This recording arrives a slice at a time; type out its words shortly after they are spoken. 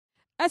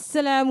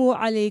Assalamu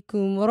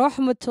alaikum wa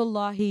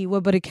rahmatullahi wa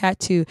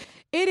barakatuh.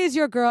 It is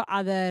your girl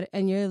Adar,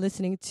 and you're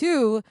listening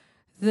to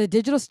the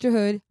Digital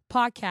Sisterhood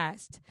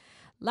podcast.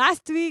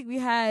 Last week, we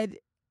had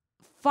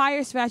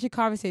fire smashing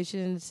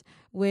conversations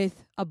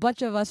with a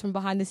bunch of us from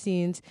behind the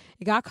scenes.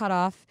 It got cut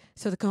off,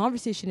 so the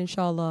conversation,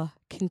 inshallah,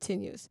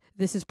 continues.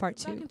 This is part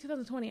 2. Back in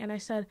 2020, and I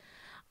said,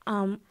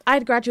 I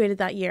had graduated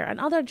that year, and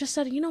Adar just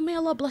said, may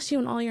Allah bless you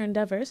in all your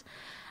endeavors.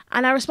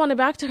 And I responded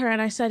back to her,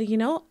 and I said,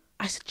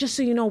 just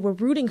so you know, we're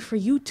rooting for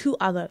you too,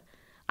 Adar.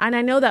 And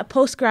I know that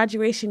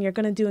post-graduation, you're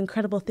going to do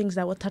incredible things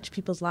that will touch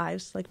people's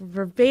lives. Like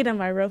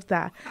verbatim, I wrote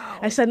that. Wow.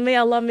 I said, may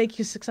Allah make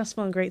you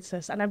successful and great,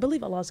 sis. And I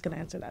believe Allah is going to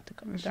answer that to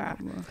come.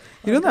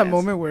 You know that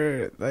moment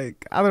where,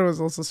 like, Adar was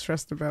also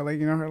stressed about,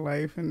 like, her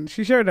life, and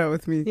she shared that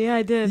with me. Yeah,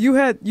 I did. You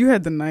had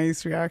the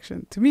nice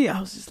reaction. To me, I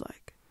was just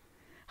like,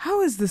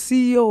 how is the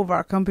CEO of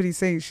our company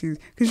saying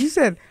because she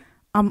said,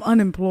 I'm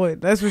unemployed.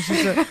 That's what she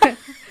said.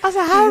 I was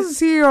like, how is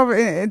the CEO of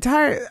an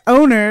entire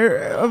owner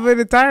of an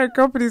entire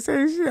company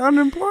saying she's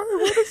unemployed?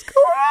 What is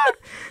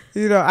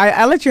going on?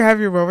 I let you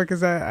have your moment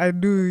because I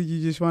knew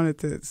you just wanted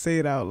to say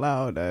it out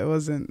loud. It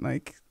wasn't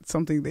like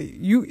something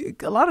that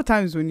a lot of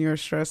times when you're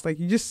stressed, like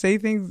you just say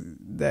things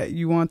that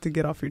you want to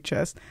get off your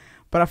chest.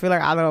 But I feel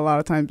like Ada a lot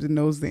of times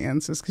knows the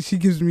answers because she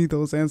gives me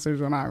those answers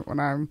when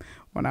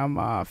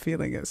I'm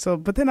feeling it. So,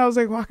 but then I was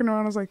like walking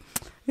around. I was like,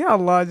 "Ya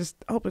Allah, just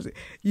help us."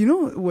 You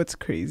know what's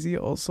crazy?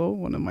 Also,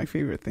 one of my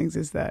favorite things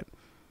is that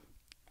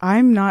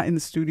I'm not in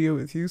the studio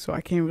with you, so I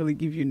can't really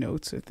give you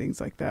notes or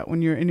things like that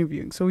when you're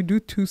interviewing. So we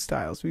do 2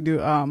 styles. We do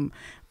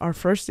our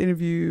first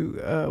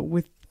interview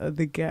with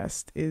the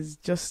guest is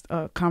just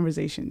a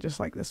conversation,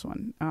 just like this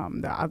one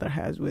the other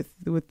has with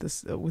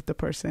the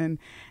person,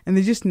 and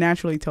they just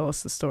naturally tell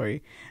us the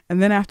story.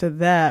 And then after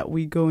that,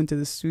 we go into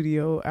the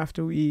studio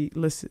after we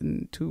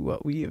listen to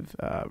what we have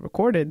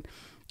recorded,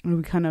 and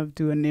we kind of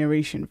do a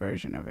narration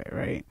version of it,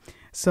 right?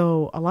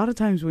 So a lot of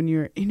times when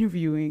you're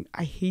interviewing,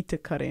 I hate to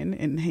cut in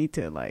and hate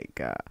to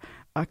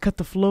cut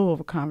the flow of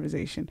a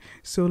conversation.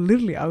 So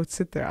literally, I would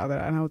sit there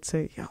and I would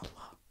say, "Ya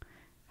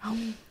Allah,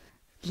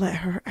 let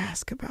her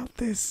ask about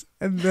this,"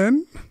 and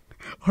then,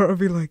 or I'll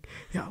be like,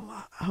 "Ya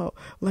Allah, I'll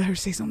let her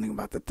say something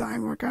about the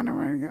time we're kind of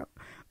running out."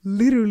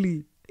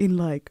 Literally, in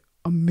like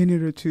a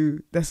minute or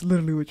 2, that's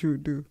literally what you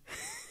would do.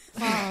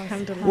 Wow.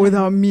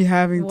 Without me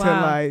having to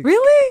like,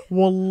 really?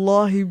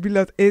 Wallahi,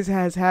 billah, it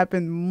has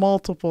happened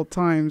multiple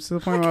times to the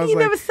point where I was you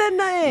like, never said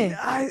nothing?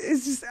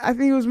 I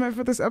think it was meant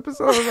for this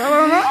episode. I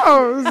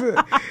don't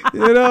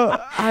know.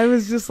 I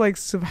was just like,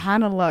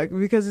 subhanallah,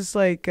 because it's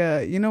like,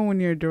 when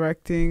you're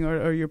directing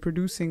or you're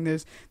producing,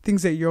 there's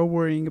things that you're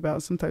worrying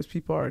about. Sometimes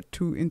people are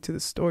too into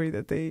the story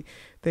that they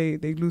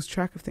lose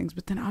track of things.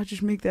 But then I'll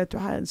just make that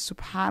dua, and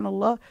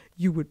subhanallah,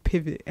 you would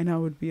pivot, and I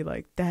would be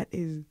like, that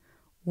is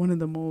one of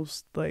the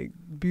most like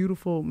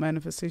beautiful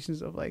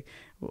manifestations of like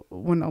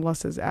when Allah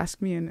says,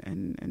 "Ask me,"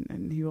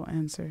 and He will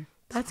answer.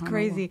 That's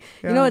crazy.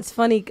 Yeah. It's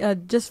funny.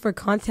 Just for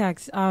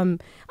context,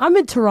 I'm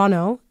in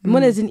Toronto.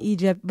 Muna is in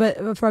Egypt,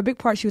 but for a big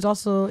part, she was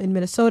also in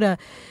Minnesota.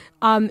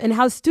 And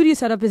how the studio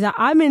set up is that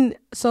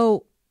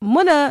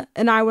Muna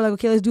and I were like,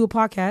 okay, let's do a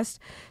podcast.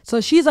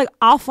 So she's like,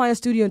 I'll find a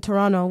studio in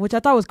Toronto, which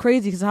I thought was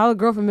crazy because how a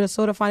girl from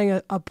Minnesota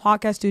finding a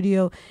podcast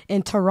studio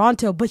in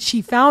Toronto, but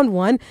she found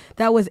one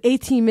that was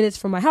 18 minutes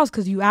from my house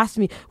because you asked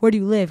me, where do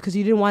you live? Because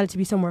you didn't want it to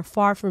be somewhere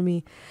far from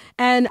me.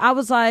 And I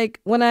was like,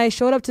 when I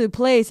showed up to the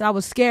place, I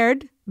was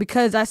scared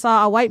because I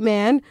saw a white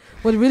man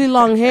with really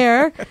long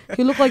hair.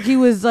 He looked like he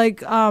was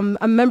like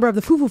a member of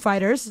the Foo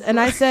Fighters. And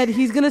I said,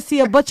 he's going to see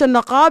a bunch of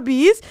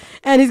naqabis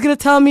and he's going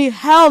to tell me,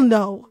 hell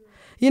no.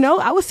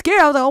 I was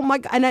scared. I was like, oh my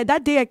God. And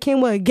that day I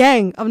came with a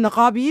gang of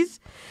naqabis.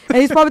 And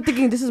he's probably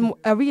thinking,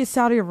 are we in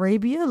Saudi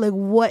Arabia? Like,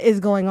 what is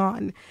going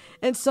on?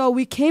 And so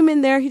we came in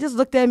there. He just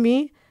looked at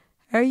me.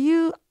 Are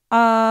you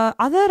Adar?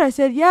 I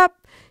said, yep.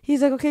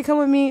 He's like, okay, come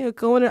with me.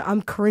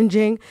 I'm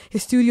cringing.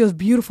 His studio is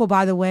beautiful,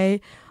 by the way.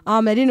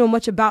 I didn't know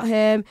much about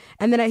him.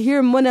 And then I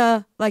hear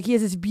Muna, like he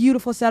has this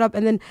beautiful setup.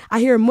 And then I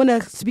hear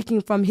Muna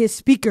speaking from his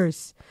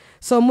speakers.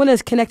 So Muna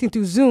is connecting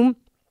through Zoom.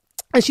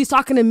 And she's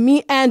talking to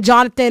me and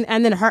Jonathan,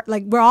 and then her,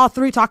 like we're all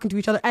 3 talking to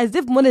each other as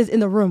if Muna is in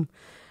the room,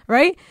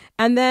 right?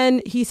 And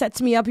then he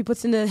sets me up, he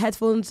puts in the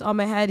headphones on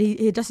my head,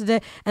 he adjusted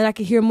it, and I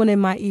can hear Muna in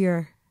my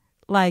ear,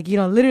 like,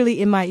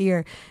 literally in my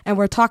ear, and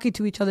we're talking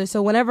to each other.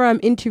 So whenever I'm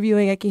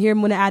interviewing, I can hear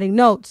Muna adding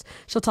notes.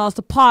 She'll tell us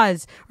to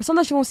pause, or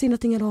sometimes she won't say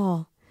nothing at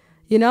all,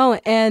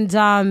 and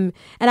I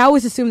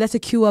always assume that's a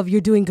cue of you're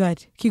doing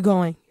good, keep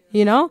going.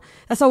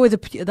 That's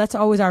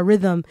always our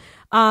rhythm.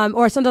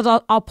 Or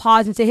sometimes I'll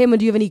pause and say, hey, Muna,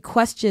 do you have any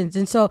questions?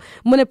 And so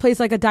Muna plays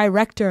like a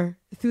director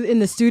in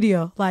the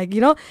studio,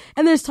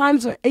 and there's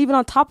times where even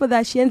on top of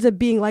that, she ends up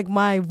being like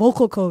my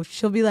vocal coach.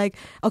 She'll be like,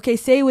 okay,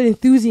 say it with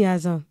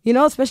enthusiasm,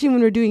 especially when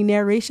we're doing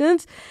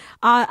narrations.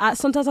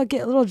 Sometimes I'll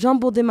get a little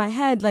jumbled in my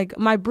head. Like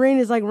my brain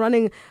is like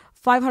running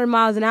 500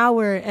 miles an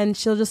hour and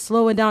she'll just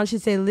slow it down. She'll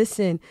say,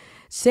 listen,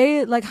 say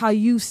it like how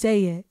you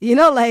say it,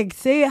 like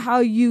say it how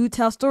you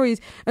tell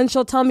stories. And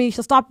she'll tell me,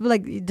 she'll stop,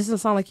 like, this doesn't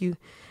sound like you.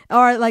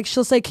 or like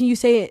she'll say, can you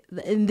say it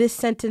in this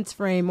sentence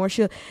frame? Or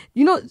she'll,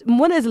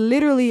 Mona is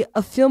literally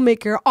a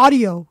filmmaker,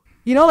 audio.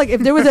 Like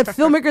if there was a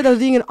filmmaker that was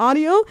doing an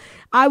audio,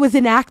 I was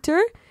an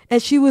actor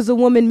and she was the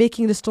woman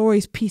making the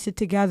stories, piece it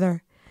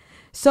together.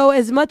 So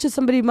as much as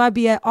somebody might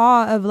be at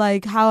awe of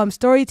like how I'm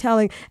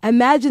storytelling,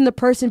 imagine the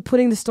person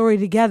putting the story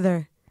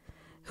together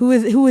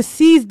who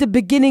sees the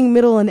beginning,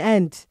 middle, and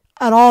end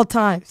at all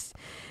times.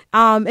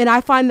 And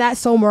I find that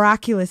so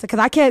miraculous because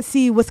I can't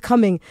see what's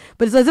coming,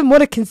 but it's as if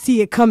Mona can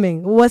see it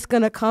coming, what's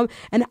going to come,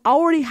 and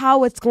already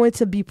how it's going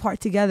to be part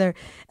together.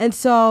 And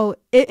so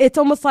it's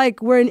almost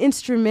like we're an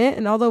instrument,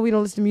 and although we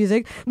don't listen to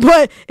music,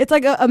 but it's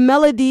like a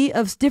melody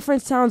of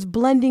different sounds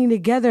blending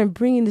together and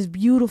bringing this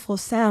beautiful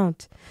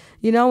sound.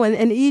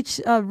 And each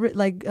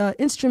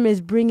instrument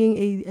is bringing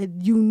a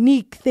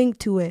unique thing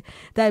to it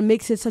that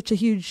makes it such a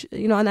huge,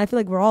 and I feel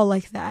like we're all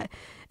like that.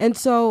 And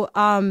so,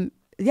 and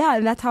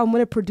that's how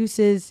Mona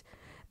produces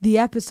the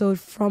episode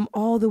from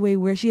all the way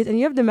where she is. And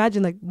you have to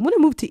imagine, like, Mona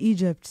moved to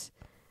Egypt.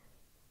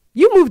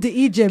 You moved to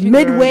Egypt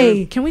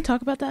midway. Can we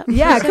talk about that?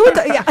 Yeah,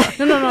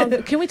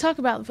 No. Can we talk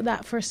about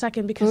that for a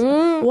second? Because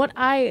what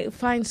I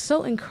find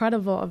so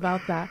incredible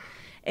about that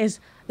is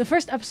the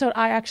first episode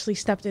I actually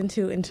stepped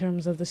into in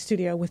terms of the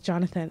studio with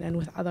Jonathan and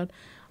with Adar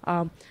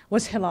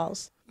was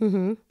Hilal's.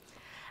 Mm-hmm.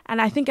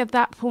 And I think at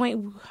that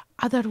point,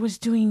 Adar was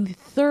doing the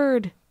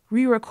third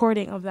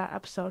re-recording of that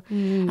episode.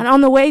 And on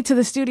the way to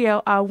the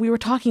studio, we were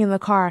talking in the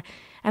car,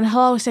 and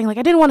Hilal was saying, like,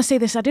 I didn't want to say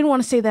this, I didn't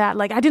want to say that,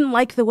 like, I didn't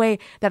like the way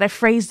that I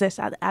phrased this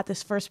at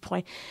this first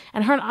point.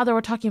 And her and Adar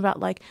were talking about,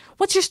 like,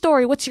 what's your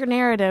story, what's your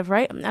narrative,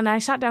 right? And I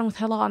sat down with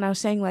Hilal and I was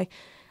saying, like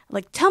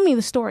tell me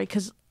the story,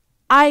 because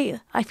I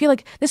feel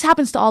like this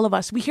happens to all of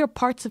us. We hear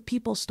parts of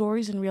people's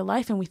stories in real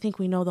life and we think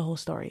we know the whole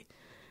story,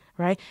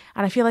 right?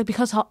 And I feel like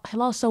because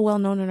Hilal is so well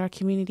known in our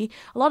community,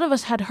 a lot of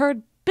us had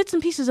heard bits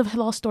and pieces of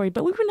Hilal's story,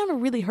 but we never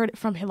really heard it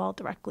from Hilal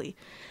directly,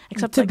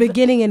 except to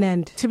beginning and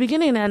end,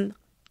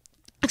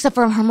 except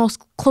for her most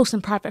close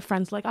and private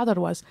friends, like Adar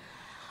was.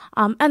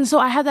 And so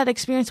I had that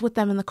experience with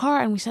them in the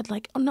car, and we said,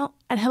 like, oh no.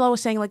 And Hilal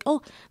was saying, like,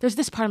 oh, there's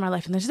this part of my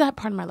life, and there's that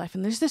part of my life,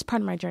 and there's this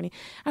part of my journey.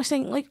 I was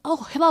saying, like,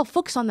 oh, Hilal,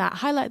 focus on that,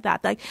 highlight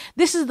that. Like,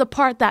 this is the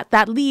part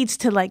that leads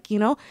to, like,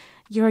 your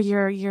the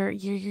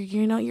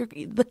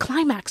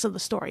climax of the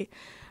story,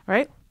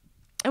 right?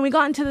 And we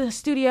got into the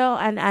studio,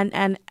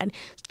 and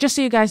just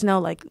so you guys know,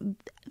 like,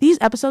 these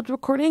episode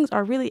recordings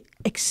are really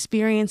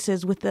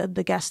experiences with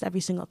the guest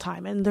every single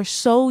time. And they're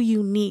so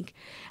unique.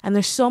 And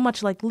there's so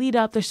much, like, lead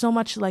up. There's so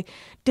much, like,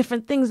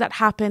 different things that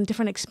happen,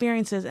 different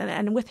experiences.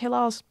 And with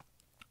Hilal's,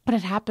 what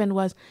had happened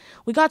was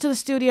we got to the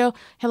studio,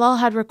 Hilal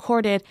had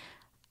recorded,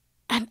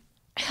 and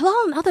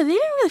Hilal and Adar, they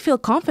didn't really feel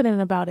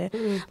confident about it.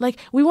 Like,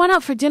 we went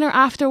out for dinner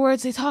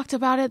afterwards. They talked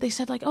about it. They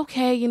said, like,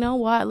 okay, you know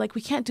what? Like,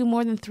 we can't do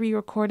more than 3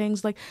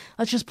 recordings. Like,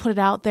 let's just put it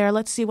out there.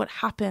 Let's see what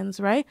happens,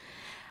 right?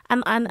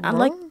 And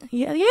like,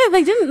 yeah,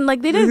 they didn't. You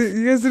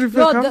guys didn't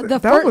feel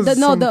confident? That was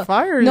some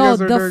fire. No,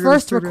 the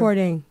first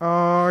recording.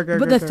 Oh, okay.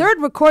 But the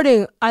third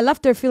recording, I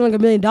left there feeling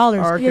 $1 million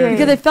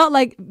because it felt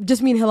like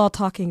just me and Hilal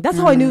talking. That's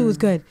how I knew it was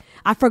good.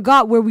 I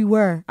forgot where we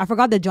were. I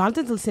forgot that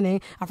Jonathan's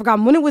listening. I forgot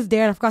Mona was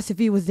there, and I forgot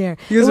Sophia was there.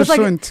 You guys were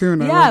so in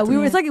tune. Yeah,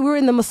 it's like we were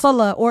in the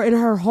masala or in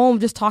her home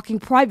just talking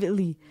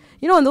privately.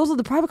 And those are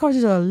the private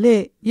conversations that are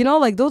lit.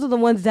 Like those are the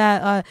ones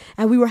that,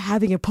 and we were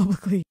having it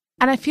publicly.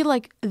 And I feel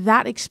like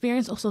that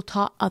experience also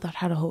taught Adar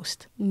how to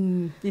host.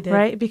 It did.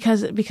 Right?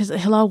 Because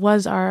Hilal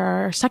was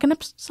our second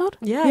episode?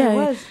 Yeah, it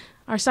was.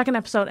 Our second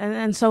episode.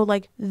 And so,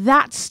 like,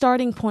 that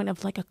starting point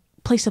of, like, a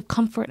place of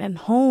comfort and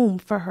home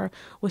for her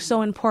was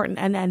so important.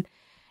 And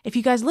if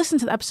you guys listen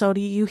to the episode,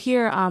 you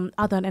hear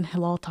Adar and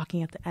Hilal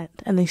talking at the end,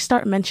 and they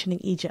start mentioning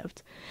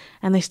Egypt,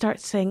 and they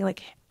start saying,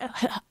 like,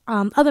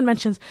 Adar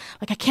mentions,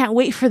 like, I can't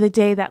wait for the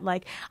day that,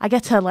 like, I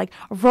get to, like,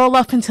 roll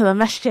up into the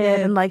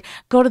masjid and, like,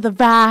 go to the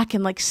back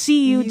and, like,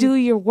 see you do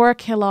your work,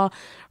 Hilal,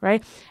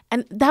 right?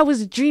 And that was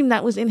a dream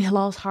that was in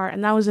Hilal's heart,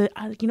 and that was a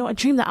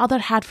dream that Adar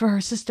had for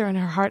her sister in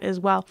her heart as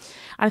well.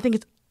 And I think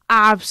it's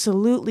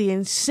absolutely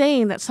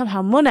insane that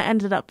somehow Mona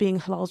ended up being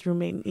Hilal's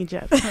roommate in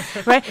Egypt,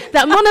 right?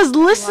 That Mona's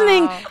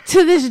listening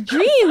to this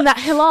dream that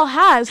Hilal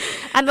has,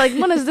 and, like,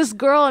 Mona's this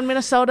girl in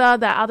Minnesota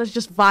that Adar's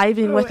just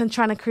vibing with and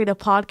trying to create a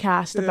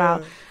podcast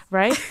about,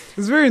 right?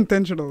 It's very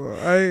intentional,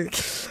 though.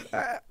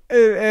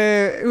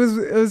 It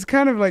was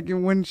kind of like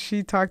when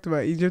she talked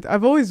about Egypt.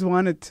 I've always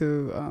wanted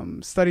to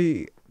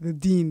study the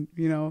deen,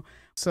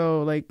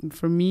 So, like,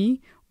 for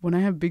me, when I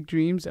have big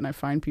dreams and I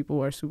find people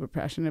who are super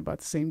passionate about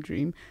the same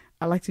dream,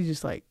 I like to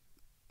just like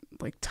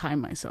tie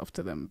myself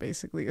to them,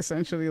 basically,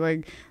 essentially.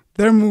 Like,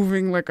 they're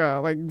moving like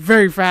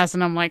very fast,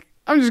 and I'm like,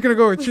 I'm just gonna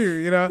go with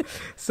you,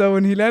 So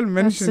when Hilal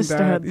mentioned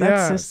that,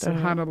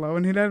 subhanallah,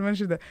 when Hilal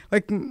mentioned that,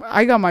 like,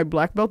 I got my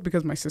black belt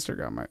because my sister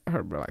got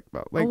her black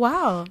belt. Like, oh,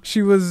 wow.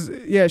 She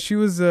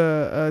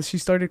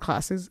started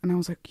classes, and I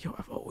was like, yo,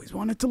 I've always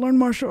wanted to learn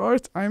martial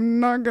arts. I'm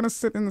not gonna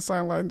sit in the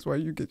sidelines while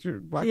you get your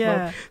black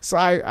belt. So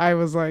I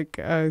was like,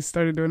 I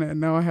started doing it,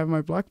 and now I have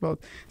my black belt.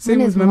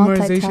 Same with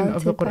memorization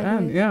of the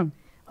Quran. Yeah.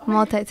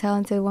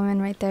 multi-talented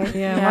woman right there.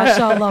 Yeah,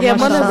 mashallah. Yeah,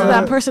 Muna's mashallah.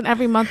 that person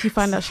every month you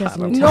find out she has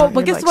new No, talent.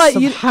 but You're guess like,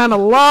 what?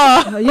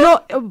 Subhanallah. You know,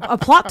 a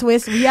plot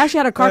twist. We actually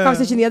had a car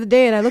conversation the other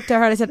day, and I looked at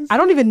her and I said, "I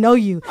don't even know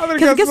you." I'm gonna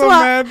Because get guess so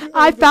what? mad.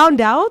 I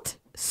found out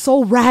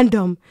so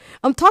random.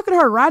 I'm talking to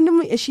her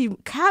randomly, and she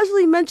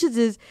casually mentions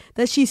is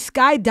that she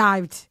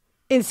skydived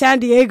in San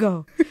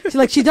Diego.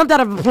 She jumped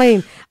out of a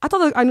plane. I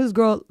thought I knew this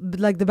girl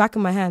like the back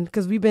of my hand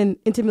because we've been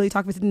intimately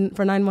talking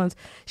for 9 months.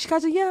 She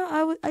casually,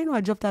 I know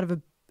I jumped out of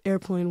an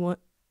airplane once.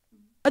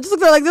 I just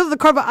looked at her like this was the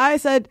car, but I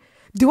said,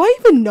 "Do I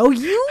even know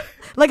you?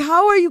 Like,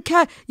 how are you?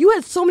 You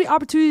had so many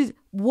opportunities.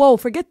 Whoa,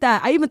 forget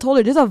that. I even told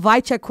her there's a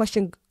vibe check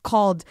question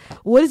called,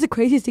 what is the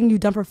craziest thing you've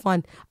done for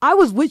fun? I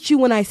was with you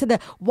when I said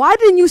that. Why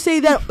didn't you say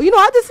that? You know,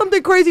 I did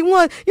something crazy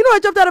once. You know, I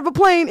jumped out of a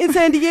plane in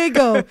San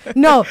Diego."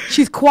 No,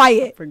 she's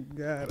quiet.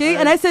 Forgot. Okay,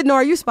 and I said, "No,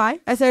 are you spy?"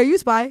 I said, "Are you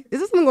spy? Is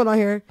there something going on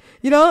here?"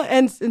 You know,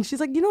 and she's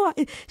like,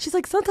 she's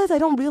like, "Sometimes I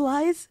don't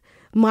realize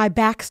my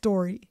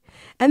backstory."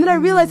 And then I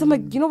realized, I'm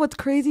like, you know what's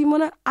crazy,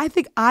 Mona? I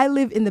think I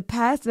live in the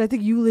past and I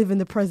think you live in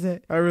the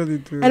present. I really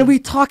do. And we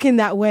talk in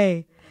that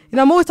way. You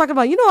know, I'm always talking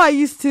about, I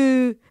used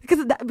to,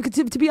 because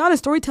to be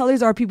honest,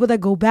 storytellers are people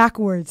that go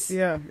backwards.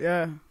 Yeah,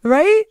 yeah.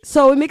 Right?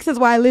 So it makes sense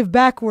why I live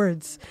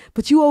backwards.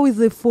 But you always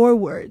live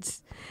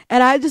forwards.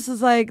 And I just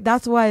was like,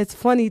 that's why it's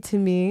funny to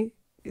me.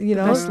 You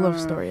know, Best love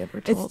story ever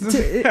told.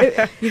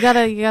 it's You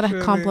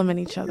gotta compliment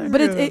each other.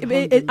 but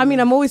I mean,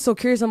 I'm always so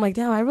curious. I'm like,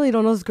 damn, I really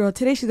don't know this girl.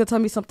 Today she's gonna tell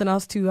me something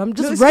else too. I'm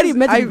just ready.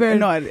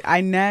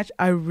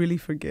 I really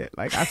forget.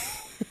 Like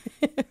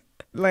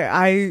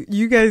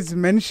you guys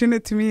mention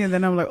it to me, and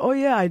then I'm like, oh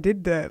yeah, I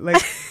did that.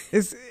 Like,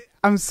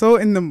 I'm so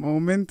in the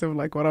moment of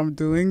like what I'm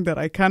doing that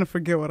I kind of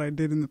forget what I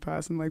did in the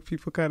past, and like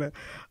people kind of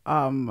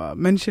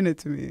mention it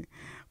to me.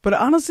 But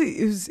honestly,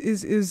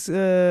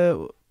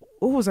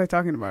 what was I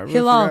talking about?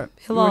 Hilal.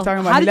 We were talking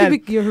about How Hilal. did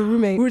you be your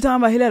roommate? We were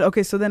talking about Hilal.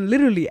 Okay, so then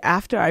literally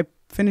after I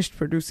finished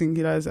producing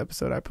Hilal's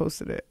episode, I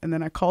posted it, and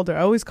then I called her.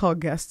 I always call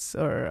guests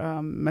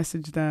or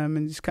message them,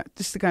 and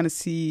just to kind of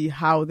see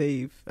how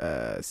they've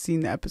seen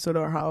the episode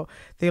or how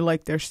they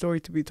like their story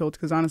to be told.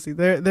 Because honestly,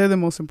 they're the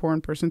most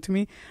important person to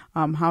me.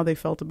 How they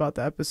felt about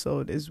the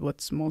episode is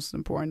what's most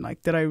important.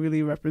 Like, did I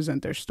really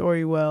represent their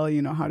story well?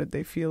 You know, how did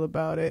they feel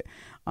about it?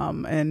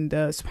 And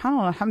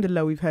subhanAllah,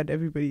 alhamdulillah, we've had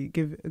everybody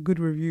give good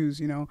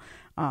reviews, you know.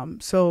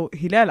 So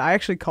Hilal, I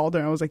actually called her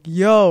and I was like,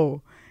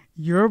 yo,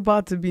 you're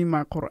about to be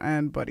my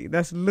Quran buddy.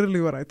 That's literally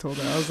what I told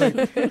her. I was like,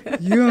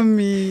 you and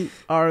me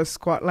are a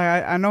squad.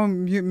 Like, I know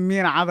me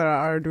and Adra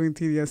are doing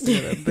TDS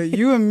together, but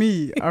you and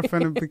me are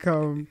going to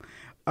become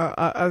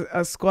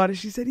a squad. And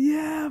she said,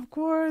 yeah, of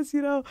course,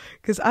 you know,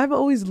 because I've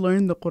always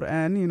learned the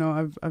Quran, you know,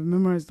 I've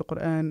memorized the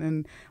Quran,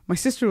 and my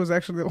sister was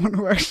actually the one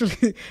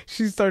who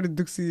she started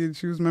Duxi and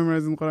she was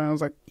memorizing the Quran. I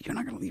was like, you're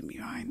not going to leave me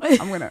behind.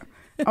 I'm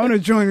going to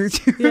join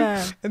with you.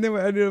 Yeah. And then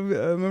I ended up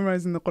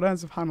memorizing the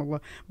Quran,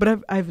 subhanAllah.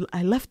 But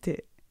I left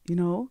it, you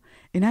know.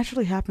 It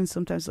naturally happens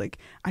sometimes. Like,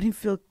 I didn't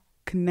feel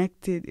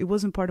connected. It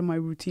wasn't part of my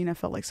routine. I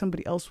felt like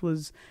somebody else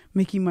was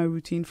making my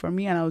routine for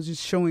me, and I was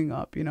just showing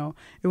up, you know.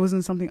 It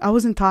wasn't something, I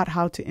wasn't taught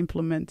how to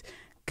implement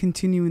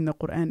continuing the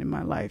Quran in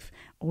my life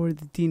or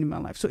the deen in my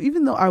life. So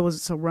even though I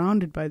was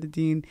surrounded by the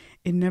deen,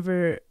 it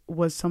never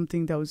was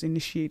something that was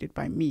initiated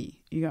by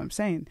me. You know what I'm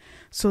saying?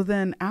 So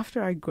then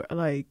after I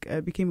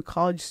became a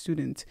college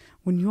student,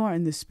 when you are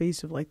in this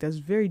space of like that's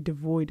very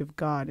devoid of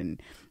God, and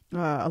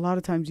a lot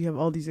of times you have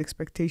all these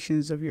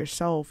expectations of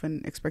yourself,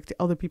 and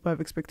other people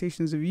have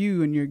expectations of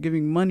you, and you're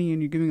giving money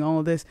and you're giving all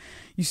of this,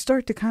 you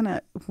start to kind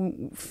of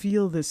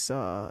feel this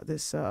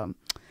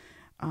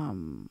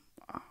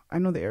I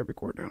know the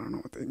Arabic word, I don't know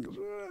what the English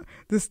word.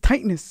 This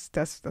tightness,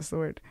 that's the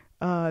word.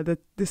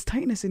 This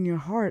tightness in your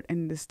heart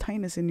and this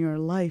tightness in your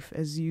life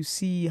as you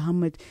see how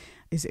much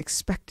is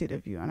expected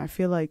of you. And I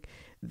feel like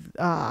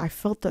I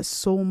felt that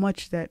so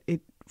much that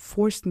it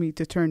forced me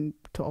to turn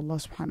to Allah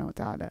subhanahu wa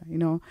ta'ala, you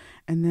know.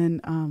 And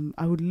then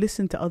I would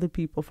listen to other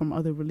people from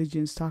other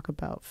religions talk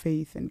about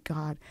faith and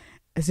God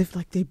as if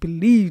like they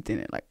believed in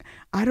it. Like,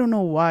 I don't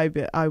know why,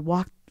 but I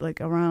walked like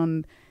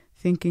around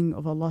thinking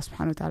of Allah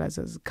subhanahu wa ta'ala as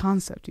a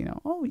concept, you know.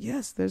 Oh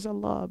yes, there's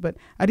Allah, but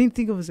I didn't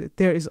think of it as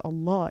there is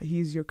Allah.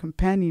 He's your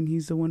companion.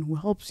 He's the one who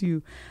helps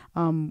you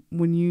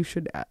when you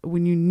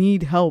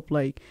need help.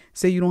 Like,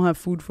 say you don't have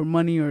food for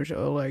money, or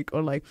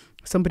like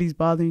somebody's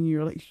bothering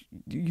you, or like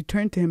you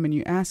turn to him and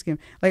you ask him.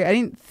 Like, I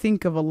didn't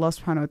think of Allah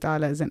subhanahu wa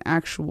ta'ala as an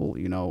actual,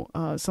 you know,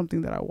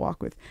 something that I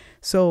walk with.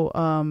 So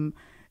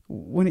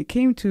when it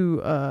came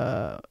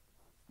to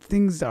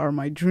things that are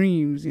my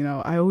dreams, you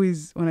know, I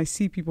always, when I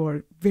see people who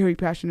are very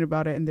passionate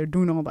about it and they're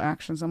doing all the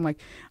actions, I'm like,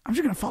 I'm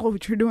just going to follow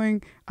what you're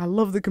doing. I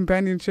love the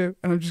companionship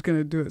and I'm just going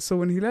to do it. So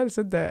when Hilal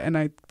said that and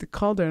I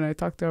called her and I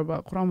talked to her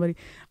about Quran Buddy,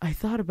 I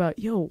thought about,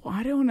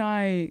 why don't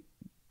I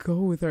go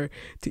with her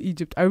to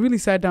Egypt? I really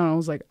sat down and I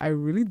was like, I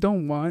really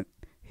don't want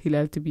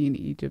Hilal to be in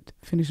Egypt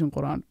finishing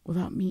Quran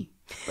without me.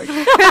 Like,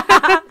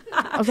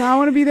 I was like, I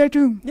want to be there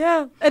too.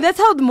 Yeah. And that's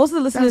how most of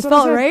the listeners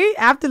felt, right?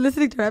 After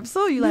listening to her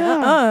episode, you're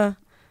like,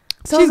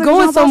 So she's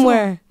going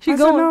somewhere. She's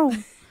going. No.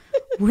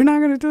 we're not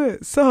going to do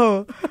it.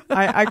 So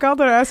I called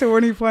her. I said,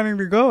 when are you planning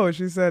to go?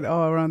 She said,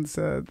 around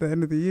the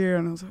end of the year.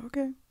 And I was like,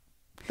 okay.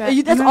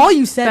 That's all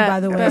you said, by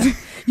the way.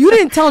 You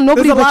didn't tell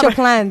nobody about your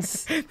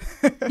plans.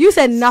 You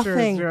said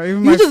nothing. Sure.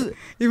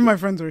 Even my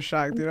friends were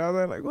shocked.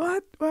 They're like,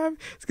 "What? What?"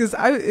 Because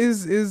I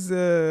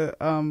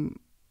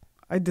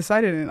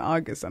decided in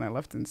August and I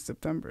left in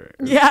September.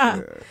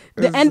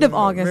 The end of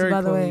August,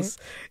 by the way.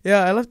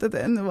 Yeah, I left at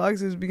the end of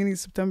August. It was beginning of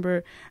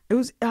September. It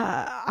was.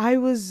 I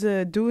was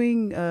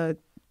doing.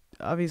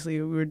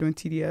 Obviously, we were doing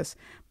TDS,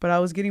 but I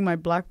was getting my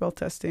black belt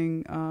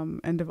testing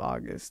end of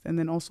August. And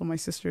then also my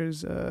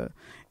sister's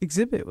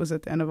exhibit was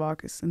at the end of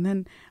August. And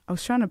then I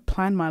was trying to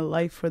plan my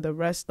life for the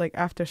rest, like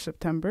after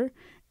September.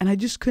 And I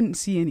just couldn't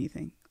see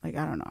anything. Like,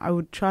 I don't know. I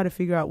would try to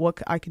figure out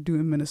what I could do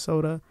in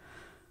Minnesota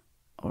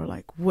or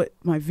like what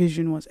my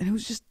vision was. And it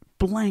was just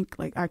blank.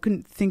 Like, I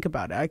couldn't think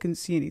about it. I couldn't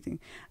see anything.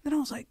 And then I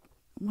was like,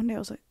 one day I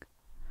was like,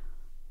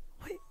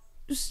 wait,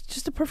 it's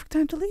just the perfect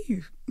time to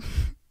leave.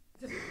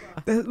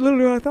 That's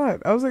literally what I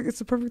thought. I was like, it's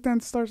the perfect time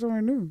to start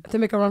somewhere new. To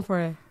make a run for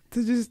it.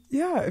 To just,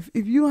 if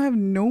you have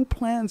no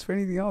plans for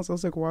anything else, I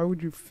was like, why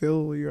would you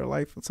fill your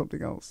life with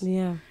something else?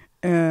 Yeah.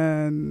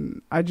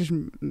 And I just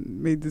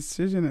made the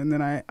decision. And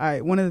then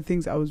I one of the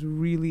things I was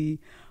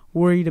really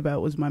worried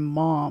about was my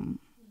mom.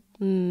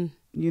 You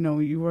know,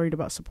 you worried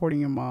about supporting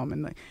your mom.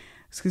 And like,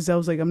 because I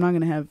was like, I'm not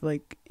going to have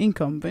like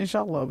income. But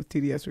inshallah, with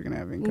TDS, we're going to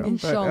have income.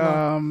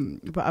 Inshallah.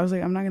 But I was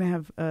like, I'm not going to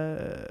have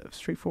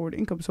straightforward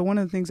income. So one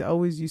of the things I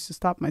always used to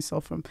stop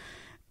myself from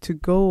to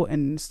go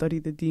and study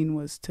the deen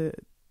was to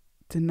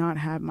not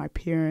have my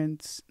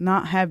parents,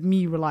 not have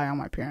me rely on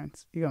my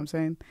parents. You know what I'm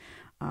saying?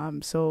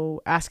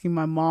 So asking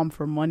my mom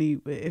for money,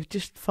 it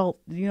just felt,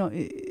 you know,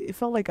 it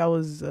felt like I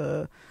was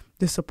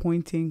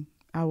disappointing.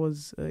 I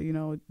was,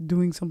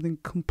 doing something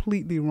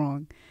completely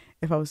wrong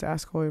if I was to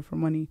ask Hoya for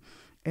money.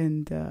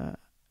 And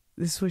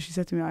this is what she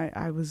said to me.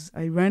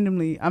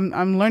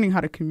 I'm learning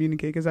how to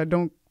communicate because I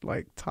don't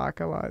like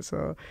talk a lot.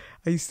 So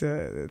I used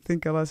to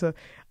think a lot. So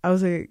I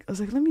was like,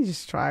 let me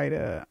just try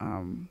to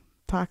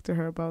talk to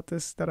her about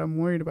this, that I'm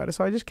worried about it.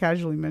 So I just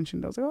casually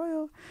mentioned, I was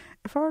like,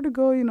 if I were to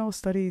go,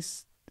 study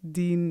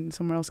deen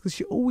somewhere else, because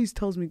she always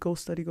tells me go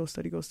study,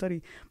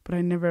 but I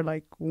never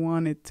like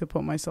wanted to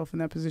put myself in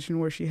that position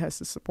where she has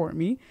to support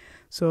me.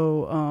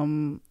 So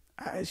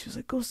she was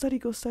like, go study,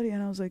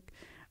 and I was like,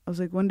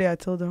 one day I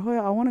told her,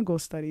 I want to go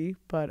study,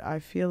 but I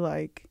feel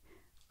like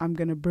I'm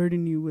gonna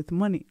burden you with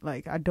money.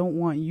 Like, I don't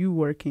want you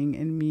working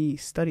and me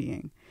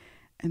studying.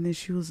 And then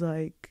she was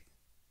like,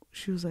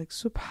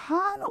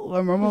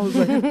 Subhanallah. My mom was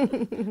like,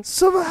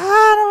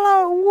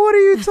 Subhanallah, what are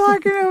you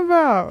talking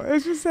about?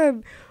 And she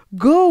said,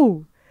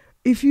 go.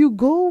 If you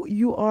go,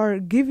 you are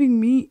giving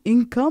me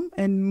income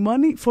and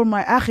money for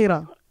my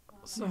akhirah.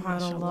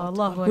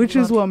 Subhanallah. Which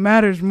is what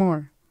matters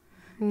more.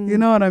 You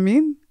know what I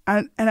mean?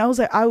 And I was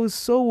like, I was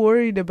so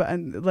worried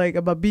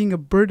about being a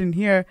burden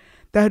here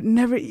that it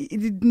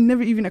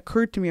never even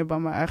occurred to me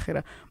about my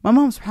akhirah. My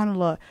mom,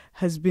 subhanAllah,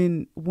 has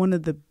been one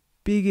of the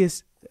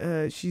biggest,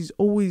 she's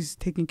always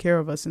taken care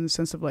of us in the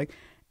sense of like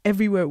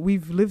everywhere.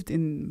 We've lived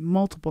in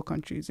multiple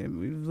countries, and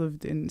we've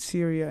lived in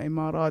Syria,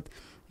 Emirat,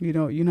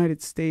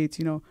 United States,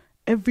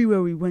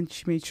 everywhere we went,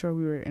 she made sure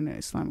we were in an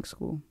Islamic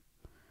school.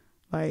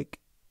 Like,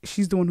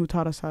 she's the one who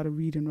taught us how to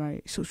read and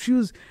write. So she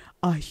was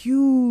a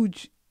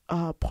huge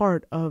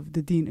part of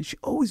the deen, and she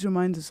always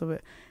reminds us of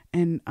it.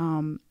 And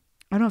I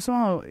know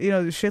somehow,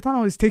 the shaitan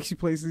always takes you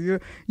places.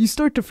 You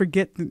start to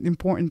forget the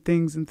important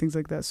things and things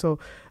like that. So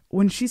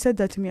when she said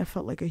that to me, I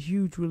felt like a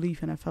huge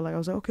relief, and I felt like I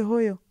was like, okay,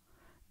 Hoya,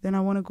 then I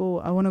want to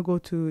go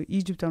to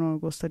Egypt. I want to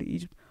go study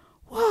Egypt.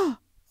 Wow,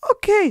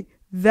 okay.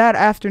 That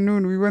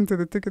afternoon, we went to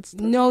the ticket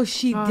store. No,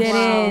 she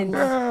didn't.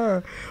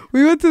 Yeah.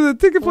 We went to the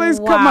ticket place,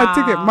 cut my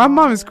ticket. My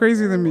mom is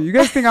crazier than me. You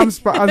guys think I'm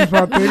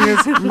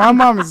spontaneous? My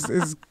mom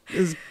is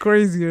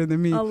crazier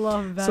than me. I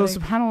love that. So,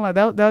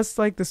 subhanAllah, that's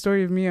like the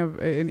story of me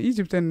in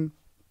Egypt. And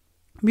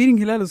meeting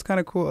Hilal is kind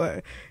of cool.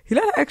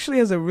 Hilal actually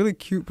has a really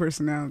cute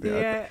personality.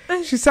 Yeah.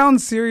 She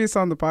sounds serious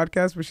on the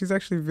podcast, but she's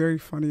actually very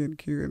funny and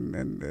cute.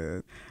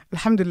 And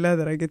alhamdulillah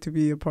that I get to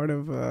be a part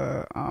of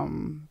the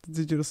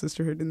Digital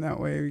Sisterhood in that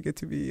way. We get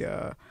to be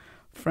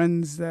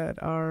friends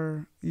that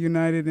are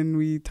united, and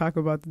we talk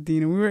about the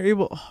deen. And we were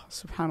able,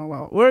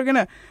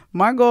 subhanAllah,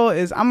 my goal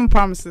is, I'm going to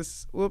promise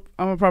this.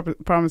 I'm going to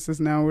promise this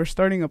now. We're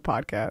starting a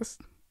podcast.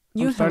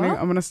 I'm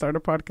going to start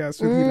a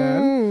podcast with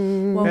Hilal.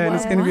 And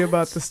it's going to be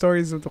about the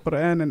stories of the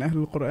Quran and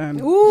Ahlul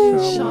Quran. Ooh,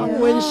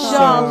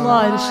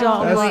 inshallah.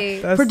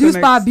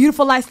 Produced by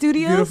Beautiful Light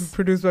Studios?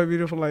 Produced by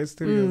Beautiful Light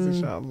Studios,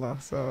 inshallah.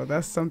 So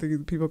that's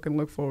something people can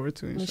look forward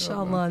to,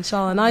 inshallah.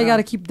 Now you got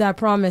to keep that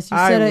promise. You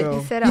said it.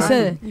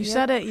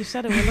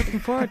 We're looking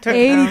forward to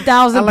it.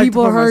 80,000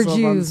 people heard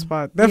you. On the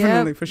spot.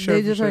 Definitely, for sure.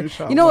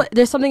 Inshallah.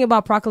 There's something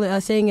about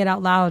saying it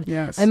out loud.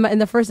 Yes. In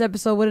the first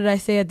episode, what did I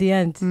say at the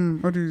end?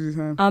 What did you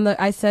say?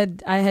 I said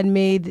I had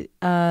made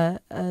an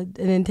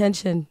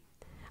intention.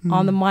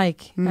 on the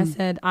mic. I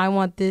said, I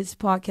want this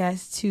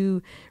podcast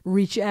to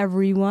reach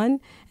everyone,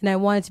 and I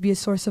want it to be a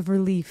source of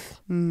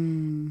relief.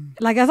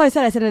 Like as I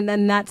said,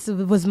 and that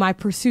was my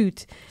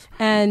pursuit.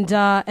 And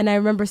I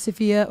remember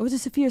Sophia, was it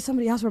Sophia or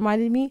somebody else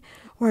reminded me,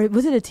 or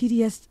was it a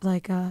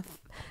TDS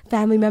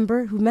family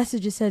member who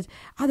messaged and says,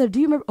 Ada, do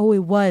you remember? Oh, it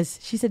was.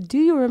 She said, do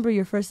you remember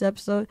your first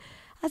episode?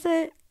 I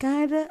said,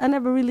 kinda. I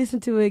never really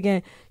listened to it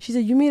again. She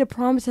said, you made a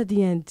promise at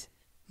the end.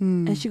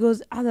 And she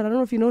goes, Ada, I don't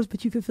know if you noticed,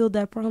 but you fulfilled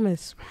that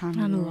promise.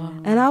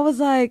 SubhanAllah. And I was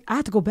like, I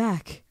have to go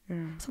back.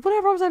 So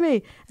whatever promise I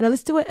made. And I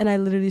listened to it and I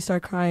literally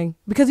started crying.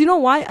 Because you know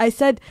why? I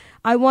said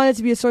I wanted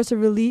to be a source of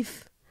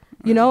relief,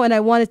 you know, and I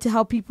wanted to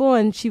help people.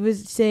 And she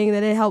was saying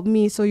that it helped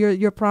me. So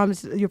your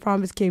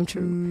promise came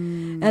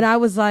true. And I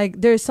was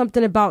like, there's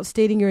something about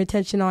stating your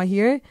intention on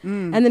here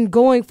and then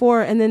going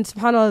for, and then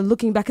subhanAllah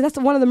looking back. 'Cause that's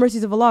one of the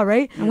mercies of Allah,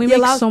 right? And we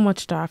make so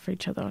much dua for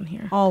each other on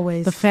here.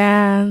 Always. The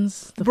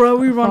fans, the Bro,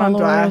 we run on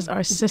dua.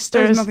 our sisters.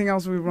 There's nothing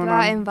else we run Dua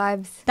on. and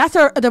vibes. That's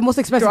the most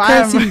expensive Dua.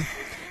 currency.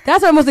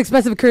 That's our most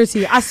expensive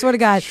currency. I swear to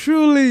God.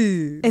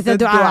 Truly, It's the a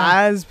dua.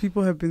 du'as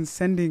people have been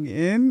sending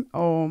in.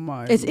 Oh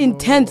my! It's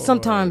intense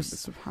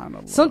sometimes.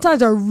 Subhanallah.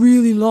 Sometimes are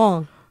really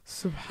long.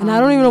 And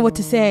I don't even know what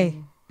to say.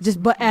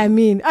 Just, but I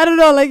mean, I don't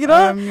know, like, you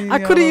know, Ameen, I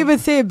couldn't ya even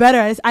say it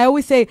better. I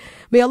always say,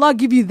 may Allah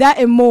give you that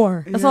and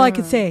more. That's all I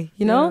could say,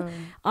 you know?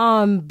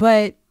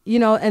 But, you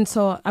know, and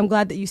so I'm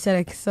glad that you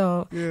said it.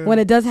 So when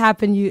it does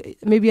happen,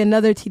 maybe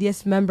another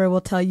TDS member will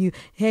tell you,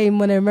 hey,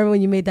 when I remember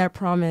when you made that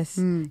promise,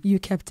 you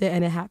kept it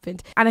and it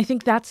happened. And I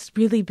think that's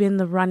really been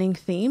the running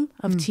theme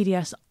of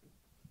TDS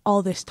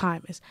all this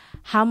time is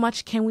how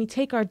much can we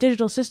take our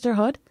digital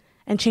sisterhood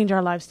and change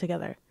our lives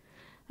together?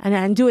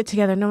 And do it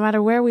together, no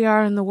matter where we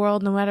are in the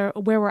world, no matter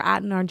where we're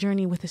at in our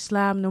journey with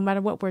Islam, no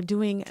matter what we're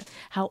doing,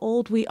 how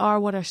old we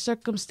are, what our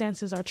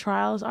circumstances, our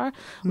trials are.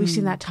 We've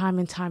seen that time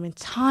and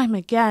time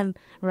again,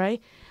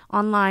 right?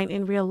 Online,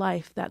 in real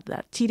life, that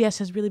TDS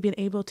has really been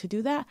able to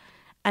do that.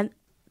 And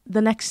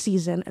the next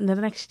season and the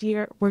next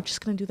year, we're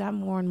just going to do that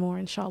more and more,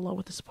 inshallah,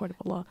 with the support of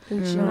Allah.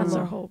 Inshallah. That's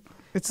our hope.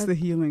 It's the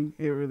healing.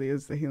 It really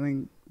is the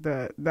healing.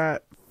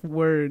 That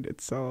word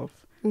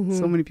itself.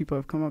 So many people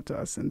have come up to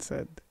us and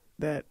said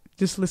that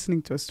just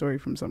listening to a story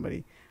from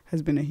somebody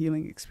has been a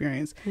healing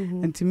experience.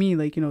 And to me,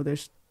 like, you know,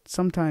 there's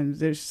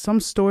some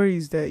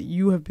stories that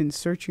you have been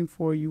searching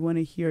for. You want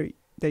to hear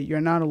that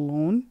you're not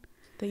alone.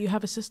 That you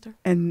have a sister.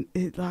 And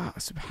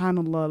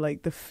subhanallah,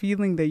 like the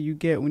feeling that you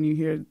get when you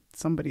hear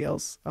somebody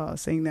else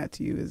saying that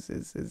to you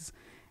is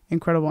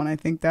incredible. And I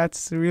think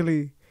that's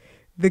really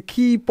the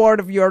key part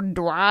of your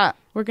dua.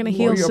 We're going to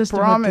heal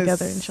sisterhood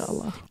together,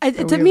 inshallah.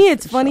 To me,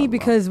 it's funny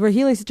because we're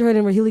healing sisterhood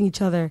and we're healing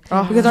each other.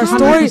 Oh, Because our 100%,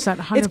 stories,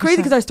 100%. it's crazy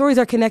because our stories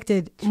are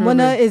connected.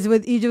 Mona is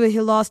with Egypt with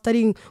Hilal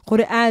studying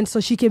Quran so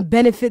she can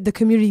benefit the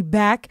community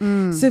back.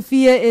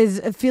 Sophia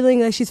is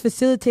feeling like she's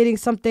facilitating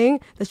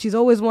something that she's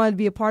always wanted to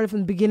be a part of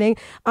from the beginning.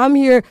 I'm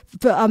here,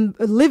 I'm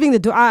living the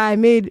dua I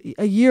made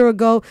a year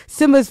ago.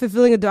 Simba's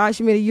fulfilling a dua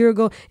she made a year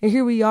ago. And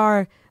here we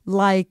are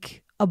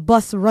like a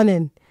bus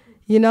running.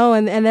 You know,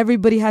 and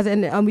everybody has it,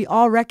 and we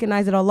all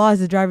recognize that Allah is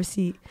the driver's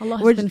seat. Allah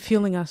has been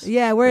fueling us.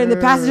 Yeah, we're in the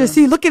passenger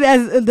seat looking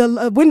at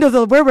the windows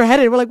of where we're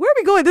headed. We're like, where are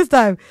we going this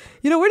time?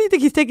 You know, where do you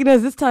think He's taking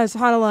us this time,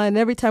 subhanAllah? And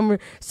every time we're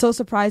so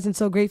surprised and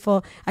so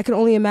grateful. I can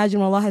only imagine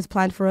what Allah has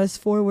planned for us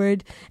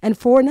forward, and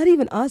for not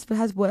even us, but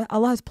what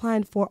Allah has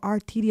planned for our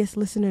TDS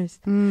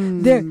listeners.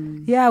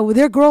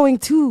 They're growing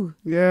too.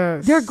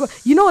 Yes.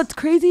 You know what's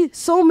crazy?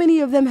 So many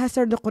of them have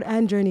started the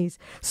Quran journeys.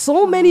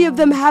 So many of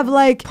them have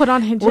like Put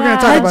on hijab. We're going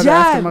to talk about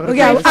that after Maghrib.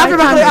 Okay, after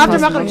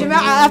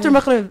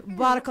Maghrib.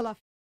 Barakallah.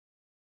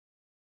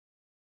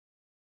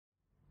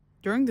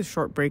 During this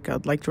short break,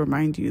 I'd like to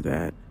remind you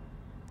that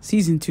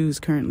Season 2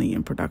 is currently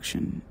in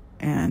production.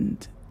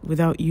 And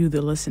without you,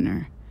 the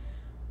listener,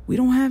 we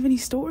don't have any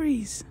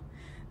stories.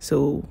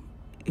 So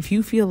if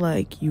you feel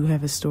like you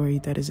have a story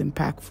that is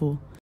impactful,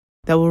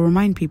 that will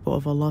remind people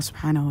of Allah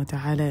subhanahu wa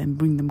ta'ala and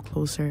bring them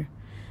closer,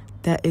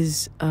 that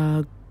is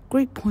a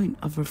great point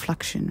of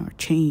reflection or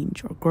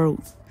change or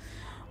growth.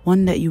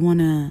 One that you want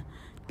to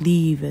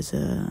leave as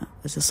a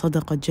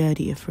sadaqah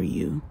jariyah for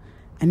you,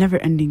 a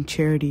never-ending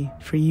charity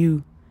for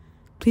you,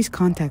 please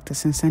contact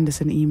us and send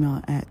us an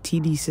email at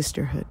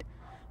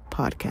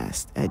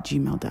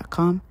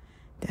tdsisterhoodpodcast@gmail.com.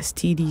 That's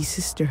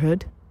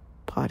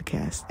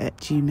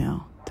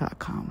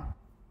tdsisterhoodpodcast@gmail.com.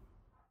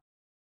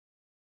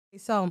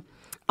 So,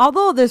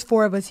 although there's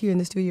 4 of us here in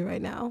the studio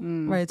right now,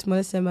 right? It's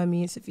Mona, Simba,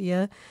 me, and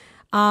Sophia.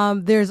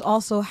 There's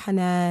also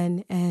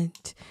Hanan and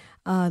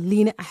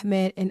Lena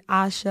Ahmed and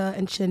Asha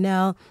and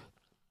Chanel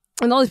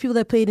and all these people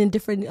that played in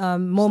different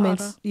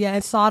moments. Sada. Yeah,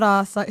 and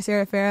Sarah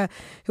Farah,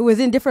 who was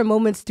in different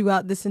moments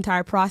throughout this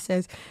entire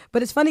process.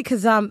 But it's funny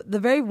because as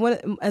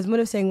Mona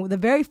was saying, the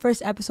very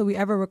first episode we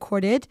ever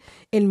recorded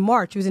in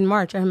March, it was in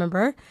March, I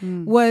remember,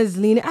 was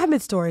Lena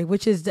Ahmed's story,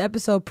 which is the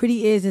episode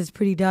Pretty Is as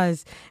Pretty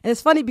Does. And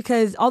it's funny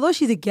because although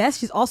she's a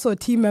guest, she's also a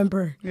team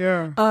member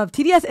of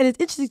TDS. And it's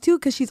interesting too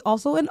because she's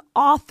also an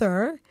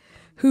author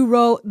who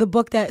wrote the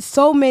book that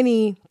so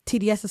many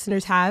TDS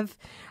listeners have.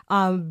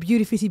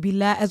 Beauty Fiti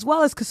Billah, as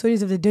well as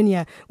Custodians of the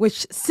Dunya,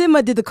 which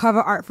Sima did the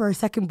cover art for her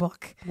second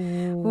book,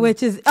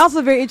 which is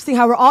also very interesting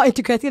how we're all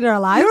integrated in our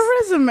lives. Your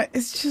resume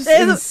is just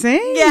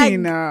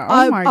insane.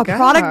 Oh my God. A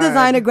product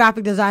designer,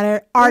 graphic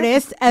designer,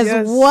 artist,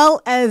 as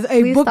well as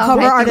a book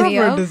cover artist.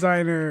 Cover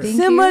designer.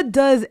 Sima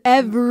does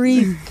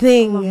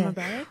everything.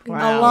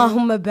 Wow.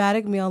 Allahumma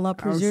barik. May Allah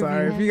preserve I'm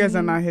sorry. you. If you guys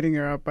are not hitting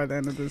her up by the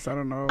end of this, I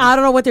don't know. I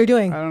don't know what they're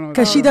doing. I don't know.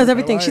 Because she does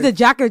everything. She's a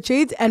jack of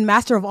trades and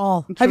master of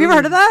all. Have you ever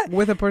heard of that?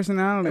 With a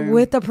personality.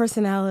 With a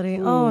personality.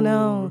 Ooh. Oh,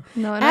 no.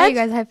 No, now you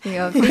guys hype me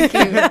up. Thank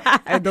you.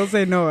 I don't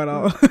say no at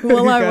all.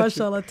 Wallah,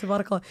 mashallah,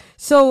 tabarakallah.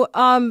 So,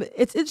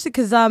 it's interesting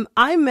because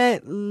I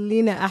met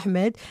Lena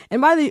Ahmed.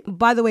 And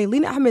by the way,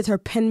 Lena Ahmed is her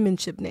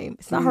penmanship name.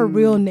 It's not her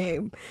real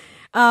name.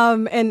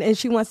 And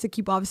she wants to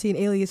keep, obviously, an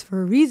alias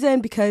for a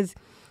reason because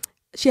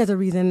she has a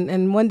reason,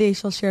 and one day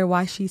she'll share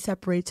why she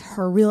separates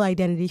her real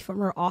identity from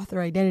her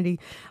author identity.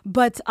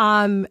 But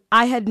I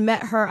had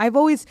met her.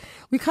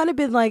 We kind of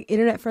been like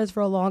internet friends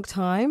for a long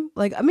time,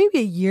 like maybe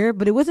a year,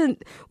 but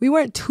we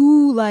weren't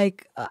too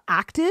like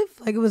active.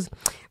 Like it was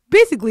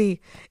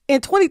basically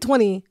in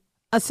 2020,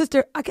 a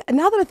sister,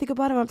 now that I think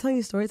about it, I'm telling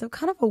you stories, I'm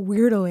kind of a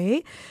weirdo,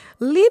 eh?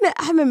 Lena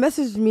Ahmed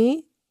messaged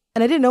me,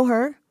 and I didn't know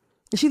her.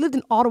 She lived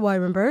in Ottawa, I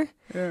remember.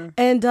 Yeah.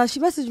 And she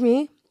messaged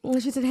me,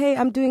 and she said, hey,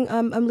 I'm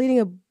leading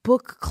a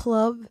book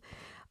club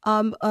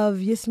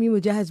of Yasmin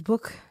Mujahid's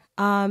book.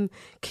 Can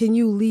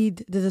you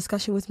lead the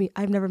discussion with me?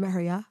 I've never met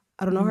her, yeah?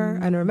 I don't know her.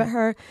 I never met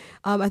her.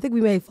 I think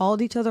we may have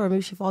followed each other, or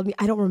maybe she followed me.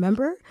 I don't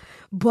remember.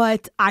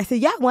 But I said,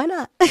 yeah, why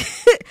not?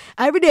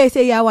 Every day I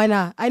say, yeah, why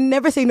not? I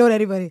never say no to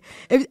anybody.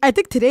 I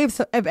think today, if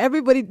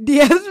everybody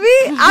DMs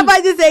me, I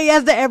might just say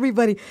yes to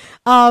everybody.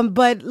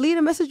 But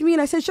Lena messaged me,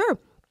 and I said, sure.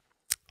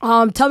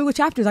 Tell me what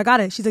chapters. I got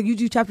it. She's like, you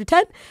do chapter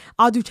 10,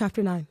 I'll do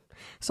chapter 9.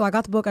 So I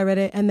got the book, I read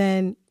it, and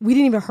then we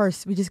didn't even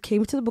rehearse. We just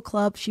came to the book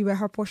club. She read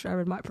her portion, I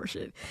read my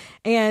portion.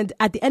 And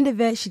at the end of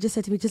it, she just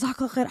said to me,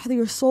 Jazakallah khair, Hadi,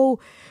 you're so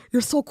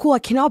cool. I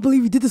cannot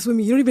believe you did this with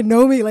me. You don't even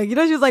know me. Like, she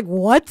was like,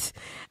 what?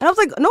 And I was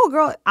like, no,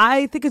 girl,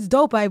 I think it's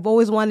dope. I've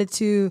always wanted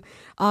to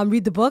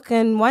read the book,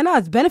 and why not?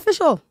 It's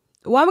beneficial.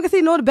 Why am I going to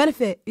say no to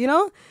benefit,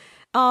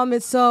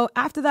 And so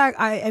after that,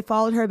 I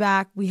followed her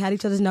back. We had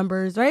each other's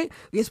numbers, right?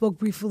 We spoke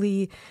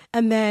briefly,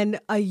 and then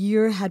a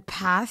year had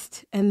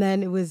passed, and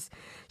then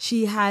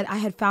I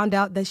had found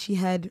out that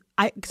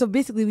so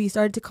basically we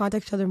started to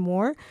contact each other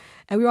more,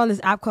 and we were on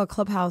this app called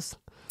Clubhouse,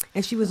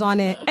 and she was on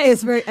it.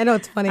 I know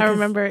it's funny. I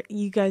remember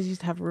you guys used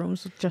to have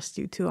rooms with just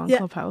you two on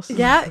Clubhouse.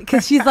 Yeah,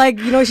 because she's like,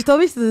 she told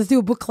me she said, let's do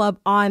a book club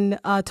on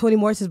Toni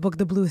Morris's book,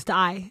 The Bluest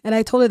Eye. And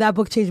I told her that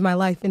book changed my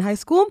life in high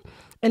school,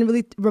 and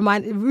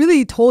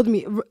really told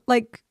me,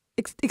 like,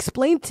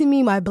 explained to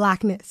me my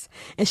blackness,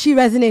 and she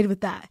resonated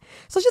with that.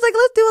 So she's like,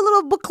 let's do a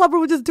little book club where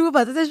we just two of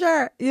us. I said,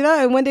 sure.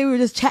 And one day we were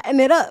just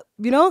chatting it up,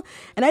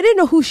 and I didn't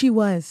know who she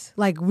was.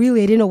 Like,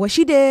 really, I didn't know what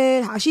she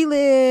did, how she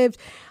lived,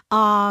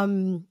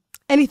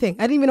 anything.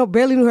 I didn't even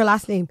barely knew her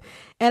last name.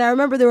 And I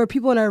remember there were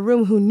people in our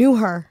room who knew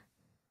her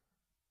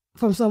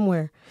from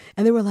somewhere,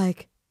 and they were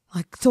like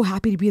so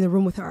happy to be in the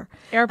room with her.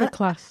 Arabic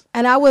class.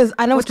 And I was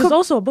which is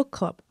also a book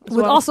club.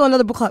 With also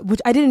another book club,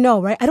 which I didn't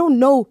know, right? I don't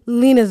know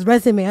Lena's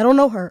resume. I don't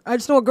know her. I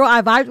just know a girl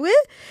I vibed with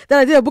that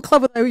I did a book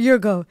club with a year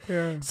ago.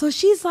 Yeah. So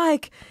she's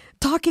like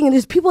talking, and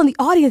there's people in the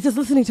audience just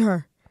listening to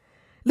her.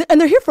 And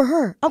they're here for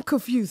her. I'm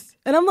confused.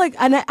 And I'm like,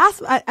 and I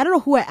asked, I don't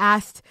know who I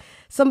asked.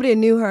 Somebody who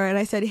knew her, and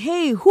I said,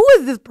 hey, who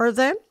is this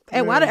person?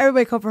 And why did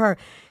everybody come for her?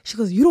 She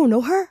goes, you don't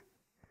know her?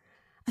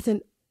 I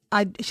said,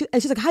 and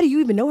she's like, how do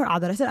you even know her,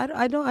 Adar? I said,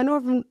 I know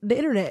her from the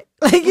internet.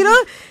 Like,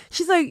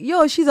 she's like,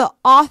 yo, she's an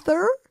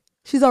author.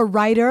 She's a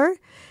writer.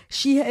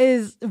 She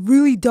is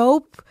really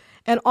dope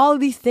and all of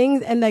these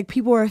things. And like,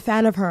 people were a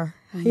fan of her,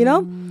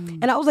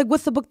 And I was like,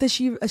 what's the book that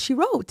she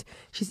wrote?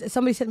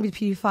 Somebody sent me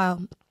the PDF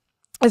file.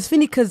 It's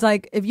funny because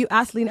like, if you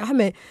ask Lena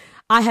Ahmed,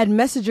 I had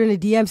messaged her in the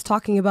DMs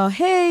talking about,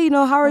 hey,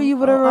 how are you?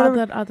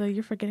 Whatever. Ada,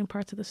 you're forgetting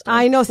parts of the story.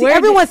 I know. See,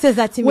 everyone says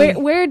that to me.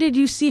 Where did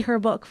you see her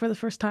book for the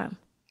first time?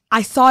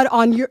 I saw it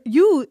on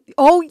you.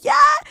 Oh, yeah.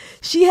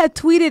 She had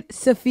tweeted,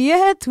 Sophia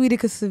had tweeted,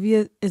 because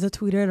Sophia is a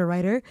tweeter and a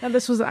writer. And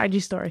this was an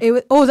IG story.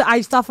 It was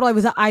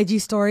an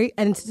IG story.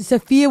 And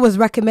Sophia was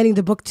recommending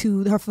the book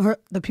to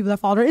the people that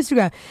followed her on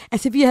Instagram.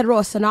 And Sophia had wrote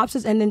a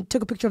synopsis and then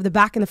took a picture of the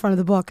back and the front of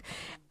the book.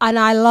 And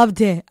I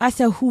loved it. I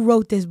said, who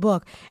wrote this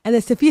book? And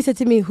then Sophia said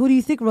to me, who do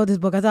you think wrote this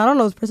book? I said, I don't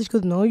know this person. She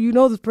goes, no, you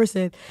know this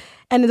person.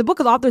 And in the book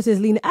of the author says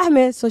Lena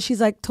Ahmed. So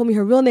she's like, told me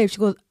her real name. She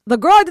goes, the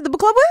girl I did the book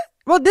club with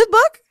wrote this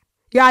book?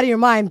 You're out of your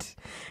mind.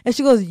 And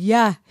she goes,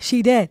 yeah,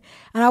 she did.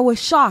 And I was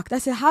shocked. I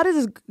said, how does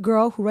this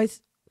girl who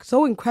writes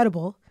so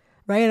incredible,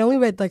 right? And I only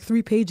read like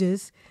 3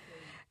 pages.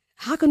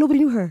 How come nobody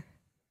knew her?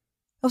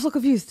 I was so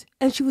confused.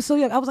 And she was so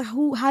young. I was like,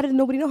 how did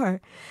nobody know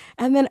her?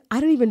 And then I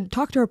didn't even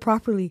talk to her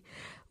properly.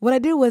 What I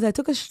did was I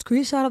took a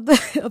screenshot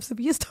of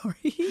Sophia's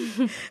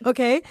story.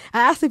 Okay. I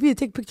asked Sophia to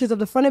take pictures of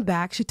the front and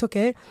back. She took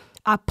it.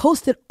 I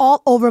posted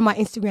all over my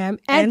Instagram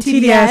and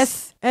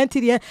TDS.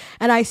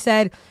 And I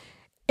said,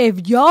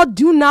 if y'all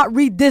do not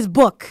read this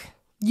book,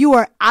 you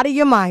are out of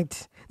your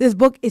mind. This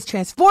book is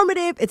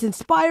transformative. It's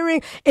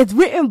inspiring. It's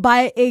written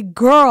by a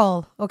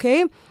girl,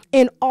 okay,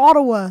 in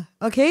Ottawa,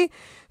 okay,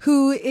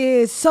 who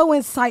is so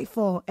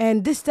insightful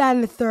and this, that,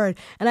 and the third.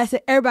 And I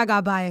said, everybody got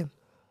to buy it.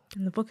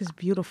 And the book is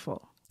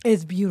beautiful.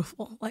 It's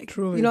beautiful. Like,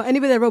 Truly. you know,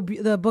 anybody that wrote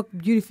the book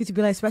Beauty to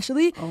Be Like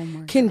especially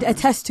can God.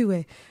 attest to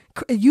it.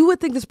 You would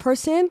think this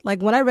person,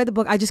 like when I read the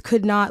book, I just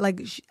could not,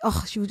 like,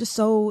 she was just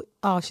so,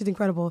 she's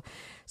incredible.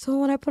 So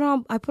when I put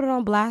it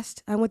on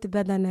blast. I went to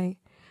bed that night.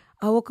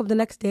 I woke up the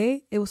next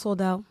day. It was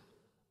sold out.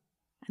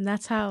 And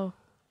that's how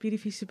Beauty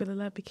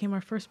Fisibilla became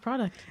our first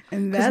product.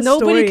 And because that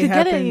nobody story could get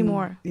it happened-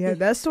 anymore. Yeah,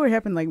 that story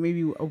happened like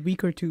maybe a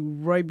week or two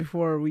right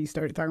before we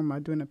started talking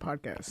about doing a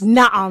podcast.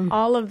 Nah.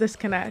 All of this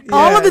connects.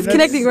 All of this that's-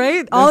 connecting,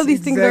 right? All of that's these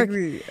things are.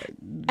 exactly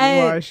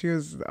And- why she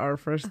was our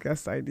first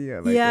guest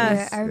idea. Like, Yes.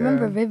 it's- Yeah, I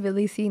remember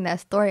vividly seeing that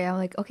story. I'm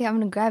like, okay, I'm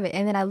gonna grab it,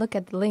 and then I look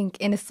at the link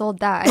and it's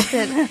sold out. I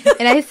said,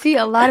 and I see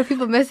a lot of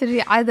people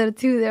messaging either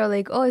too. They're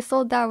like, oh, it's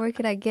sold out. Where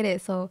can I get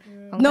it? So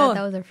I'm No, glad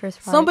that was our first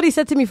product. Somebody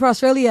said to me for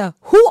Australia,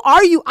 "Who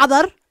are you,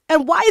 Adar?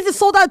 And why is it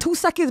sold out in 2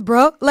 seconds,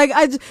 bro? Like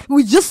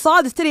we just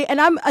saw this today,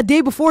 and I'm a day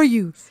before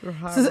you. So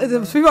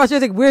people are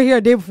like, we're here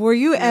a day before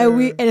you,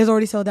 and it's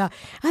already sold out.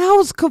 And I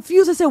was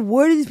confused. I said,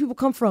 where did these people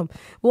come from?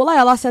 Well,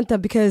 Allah sent them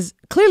because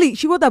clearly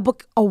she wrote that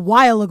book a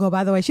while ago.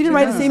 By the way, she didn't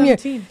write it the same year,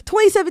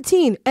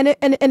 2017, and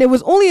it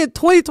was only in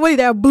 2020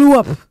 that it blew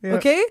up. Yep,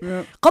 Okay,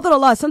 yep. Qadar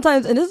Allah.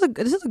 Sometimes, and this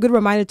is a good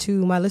reminder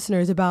to my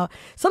listeners about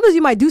sometimes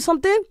you might do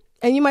something.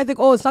 And you might think,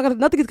 oh,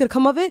 nothing is gonna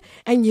come of it,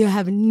 and you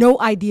have no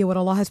idea what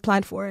Allah has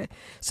planned for it.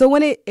 So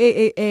when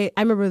I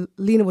remember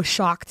Lena was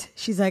shocked.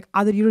 She's like,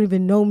 Adar, you don't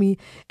even know me,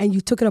 and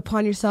you took it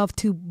upon yourself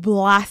to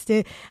blast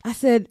it. I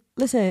said,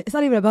 listen, it's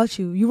not even about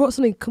you. You wrote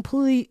something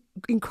completely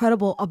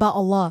incredible about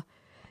Allah,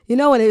 you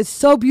know, and it's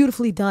so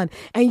beautifully done.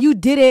 And you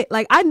did it.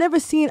 Like, I'd never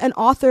seen an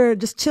author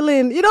just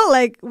chilling, you know,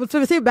 like with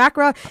the same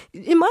background.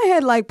 In my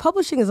head, like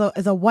publishing is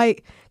a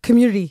white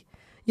community,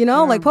 you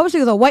know, like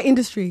publishing is a white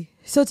industry.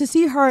 So to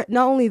see her,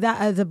 not only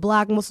that as a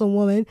black Muslim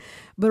woman,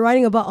 but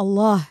writing about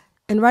Allah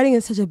and writing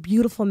in such a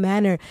beautiful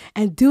manner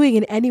and doing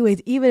it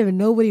anyways, even if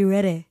nobody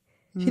read it.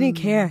 She didn't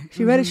care.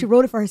 She read it. She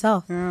wrote it for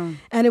herself. Yeah.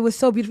 And it was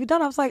so beautifully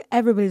done. I was like,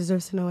 everybody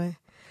deserves to know it.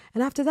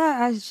 And after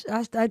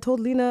that, I told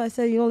Lena, I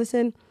said, you know,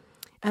 listen,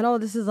 I know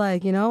this is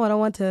like, you know, I don't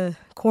want to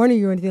corner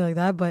you or anything like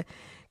that, but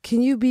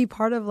can you be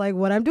part of like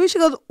what I'm doing? She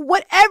goes,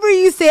 whatever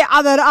you say,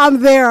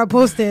 I'm there, I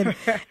posted.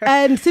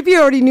 And Sippy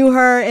already knew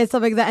her and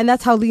stuff like that. And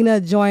that's how Lena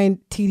joined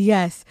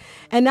TDS.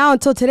 And now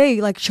until today,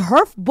 like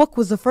her book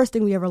was the first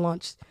thing we ever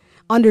launched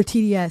under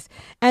TDS.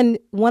 And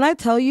when I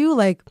tell you,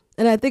 like,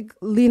 and I think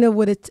Lena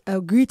would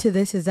agree to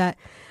this, is that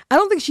I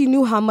don't think she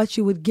knew how much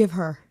you would give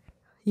her.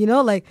 You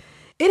know, like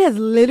it has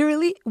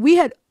literally,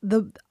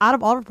 out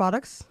of all our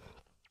products,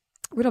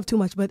 we don't have too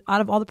much, but out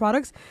of all the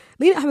products,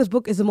 Lena Ahmed's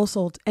book is the most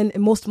sold and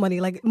most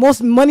money. Like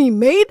most money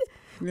made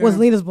was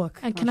Lena's book.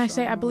 And can I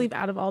say, I believe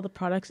out of all the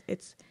products,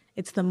 it's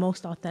the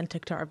most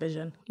authentic to our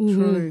vision.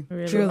 Truly.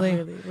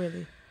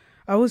 Really.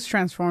 I was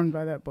transformed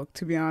by that book,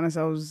 to be honest.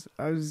 I was,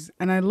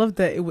 and I love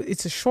that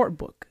it's a short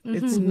book.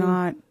 It's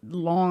not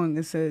long.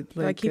 It's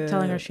I keep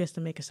telling her she has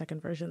to make a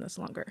second version that's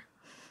longer.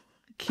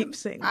 Keep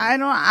saying that. I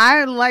know.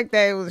 I like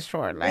that it was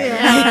short. Like,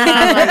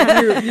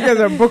 like you guys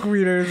are book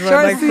readers, but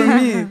like for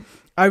me,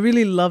 I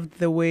really loved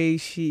the way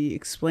she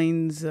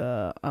explains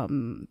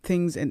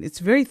things, and it's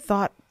very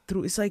thought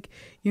through. It's like,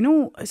 you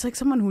know, it's like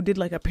someone who did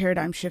like a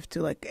paradigm shift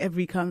to like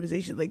every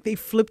conversation. Like they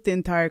flipped the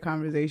entire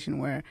conversation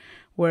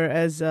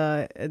whereas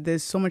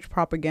there's so much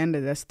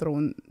propaganda that's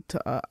thrown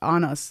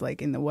on us,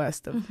 like in the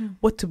West, of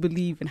what to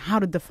believe and how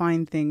to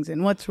define things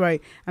and what's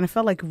right. And I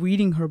felt like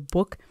reading her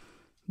book,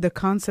 the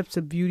concepts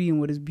of beauty and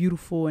what is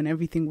beautiful and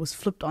everything was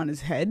flipped on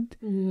his head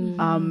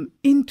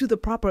into the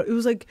proper. It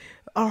was like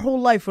our whole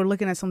life we're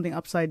looking at something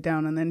upside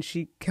down, and then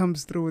she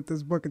comes through with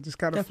this book and just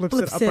kind of flips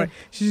it upright.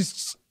 She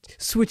just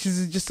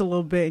switches it just a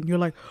little bit, and you're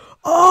like,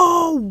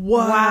 oh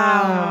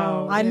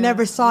wow. I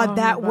never saw it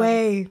that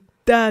way.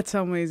 That's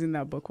how amazing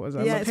that book was.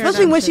 Yeah,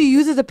 especially when she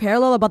uses a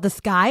parallel about the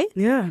sky.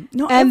 Yeah,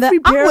 no, and every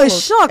I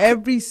was shocked.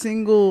 Every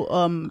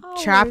single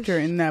chapter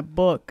in that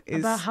book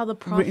is about how the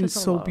Prophet written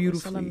so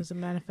beautifully. Is a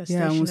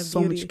manifestation and with of so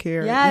beauty. much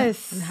care.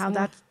 Yes, and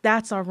how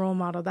that's our role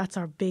model. That's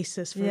our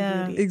basis for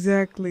beauty.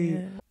 Exactly.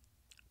 Yeah.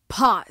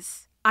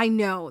 Pause. I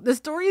know the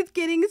story is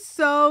getting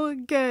so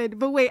good,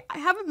 but wait, I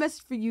have a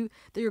message for you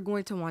that you're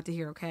going to want to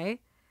hear. Okay,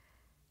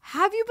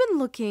 have you been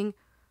looking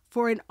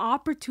for an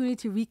opportunity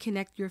to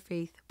reconnect your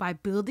faith by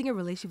building a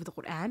relationship with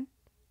the Quran,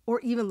 or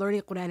even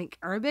learning Quranic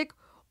Arabic,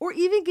 or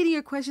even getting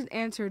your questions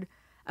answered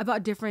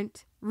about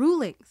different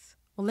rulings?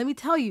 Well, let me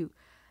tell you,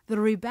 the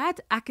Ribat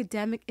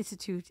Academic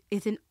Institute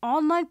is an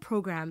online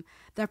program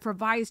that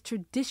provides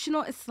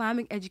traditional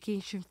Islamic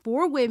education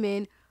for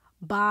women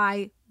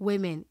by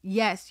women.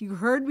 Yes, you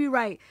heard me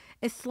right.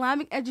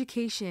 Islamic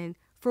education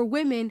for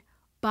women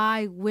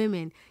by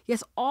women.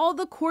 Yes, all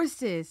the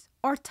courses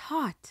are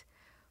taught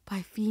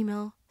by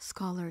female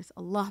scholars.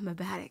 Allah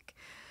Mabarak.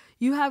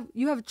 You have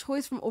a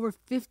choice from over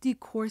 50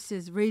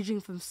 courses ranging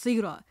from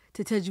Sirah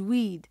to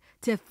Tajweed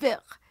to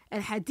Fiqh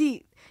and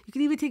Hadith You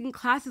can even take in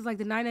classes like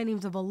the 99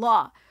 Names of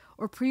Allah,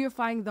 or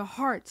purifying the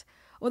heart,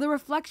 or the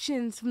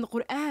reflections from the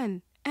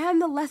Quran,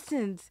 and the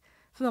lessons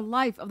from the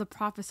life of the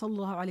Prophet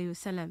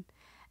ﷺ,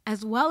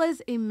 as well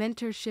as a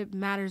mentorship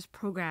matters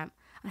program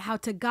on how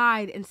to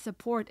guide and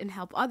support and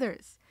help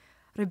others.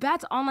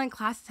 Ribat's online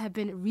classes have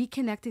been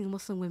reconnecting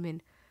Muslim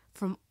women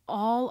from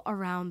all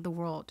around the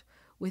world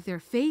with their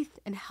faith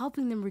and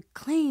helping them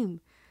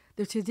reclaim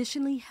their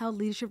traditionally held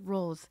leadership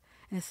roles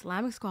in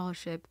Islamic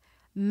scholarship,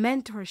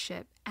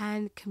 mentorship,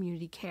 and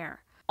community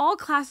care. All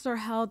classes are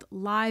held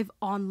live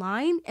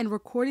online and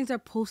recordings are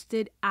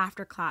posted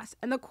after class.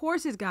 And the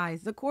courses,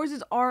 guys, the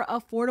courses are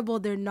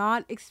affordable. They're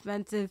not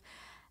expensive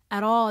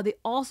at all. They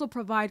also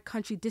provide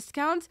country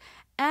discounts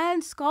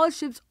and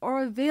scholarships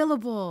are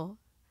available.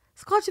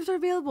 Scholarships are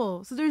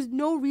available. So there's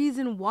no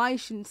reason why you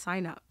shouldn't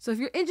sign up. So if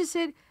you're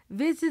interested,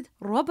 visit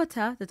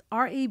Rabata, that's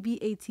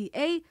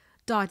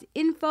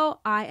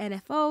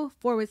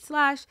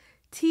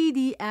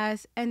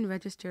rabata.info/TDS and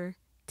register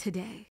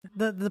today.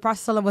 The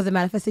Prophet was a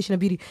manifestation of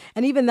beauty.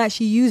 And even that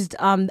she used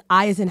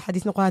ayahs in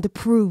Hadith in the Quran to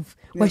prove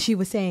what she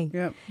was saying.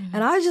 Yep.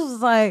 And I was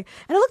just like,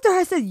 and I looked at her,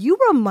 I said, you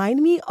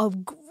remind me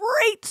of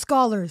great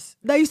scholars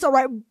that used to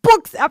write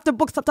books after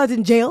books, sometimes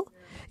in jail.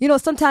 You know,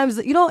 sometimes,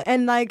 you know,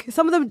 and like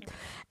some of them,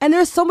 and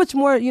there's so much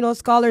more, you know,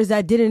 scholars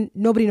that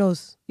nobody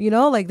knows, you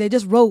know, like they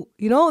just wrote,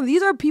 you know,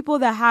 these are people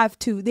that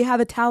they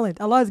have a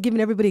talent. Allah has given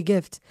everybody a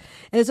gift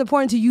and it's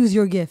important to use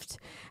your gift.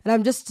 And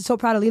I'm just so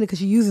proud of Lena because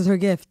she uses her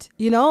gift,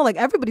 you know, like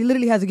everybody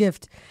literally has a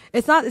gift.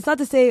 It's not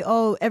to say,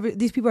 oh,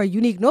 these people are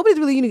unique. Nobody's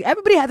really unique.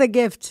 Everybody has a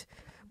gift,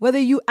 whether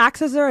you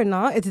access it or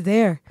not, it's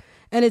there.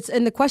 And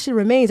the question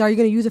remains, are you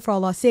going to use it for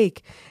Allah's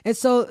sake? And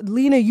so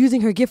Lena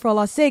using her gift for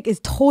Allah's sake is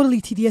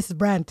totally TDS's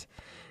brand.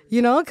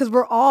 You know, because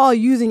we're all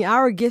using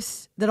our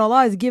gifts that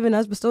Allah has given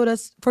us, bestowed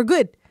us for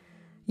good.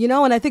 You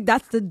know, and I think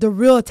that's the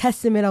real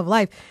testament of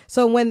life.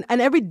 So and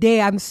every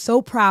day I'm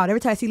so proud. Every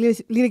time I see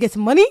Lena gets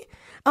money,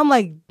 I'm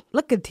like,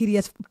 look at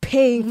TDS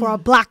paying for a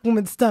black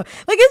woman stuff.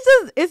 Like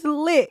it's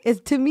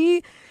lit. To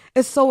me,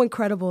 it's so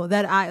incredible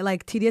that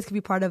TDS can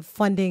be part of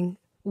funding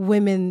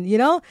women, you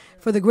know,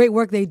 for the great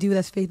work they do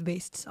that's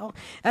faith-based. So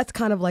that's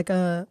kind of like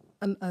a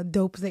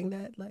dope thing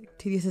that like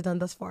TDS has done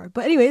thus far.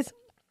 But anyways,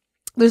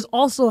 there's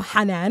also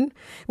Hanan,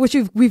 which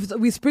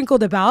we've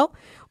sprinkled about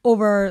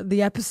over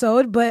the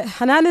episode, but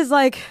Hanan is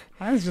like,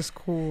 Hanan's just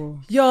cool.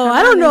 Yo,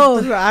 I don't know.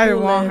 I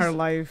want her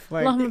life.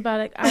 Like,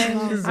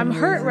 I'm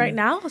hurt right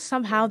now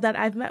somehow that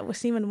I've met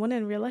Wasim and Muna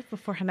in real life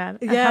before Hanan.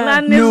 Yeah.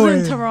 Hanan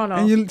lives in Toronto.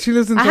 And she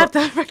lives in I have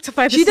to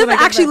rectify this. She doesn't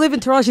actually live in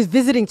Toronto. She's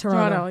visiting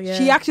Toronto. Yeah.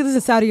 She actually lives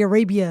in Saudi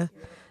Arabia.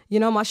 You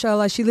know,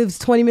 mashallah, she lives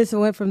 20 minutes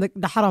away from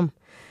the haram.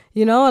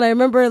 You know, and I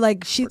remember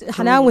like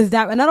Hanan was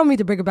that, and I don't mean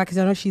to bring her back because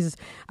I know she's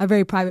a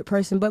very private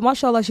person, but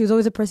mashallah, she was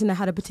always a person that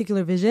had a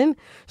particular vision.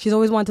 She's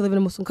always wanted to live in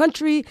a Muslim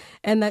country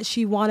and that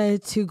she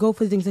wanted to go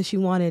for the things that she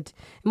wanted.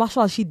 And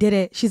mashallah, she did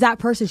it. She's that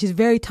person. She's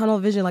very tunnel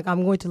vision. Like,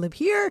 I'm going to live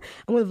here.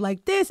 I'm going to live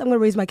like this. I'm going to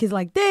raise my kids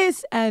like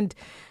this. And,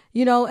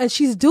 you know, and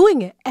she's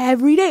doing it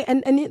every day.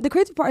 And the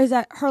crazy part is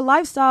that her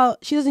lifestyle,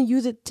 she doesn't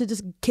use it to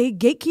just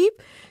gatekeep.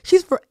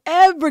 She's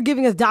forever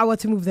giving us da'wah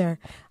to move there.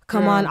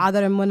 Come on,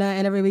 Adar and Muna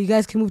and everybody. You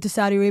guys can move to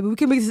Saudi Arabia. We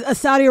can make a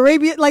Saudi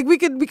Arabia. Like we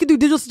could do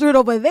Digital Sisterhood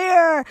over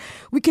there.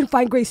 We can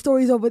find great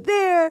stories over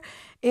there.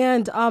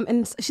 And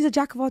she's a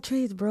jack of all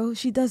trades, bro.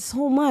 She does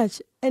so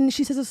much. And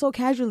she says it so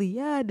casually.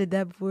 Yeah, I did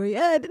that before.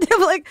 Yeah, I did that.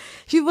 Like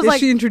she was like,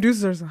 she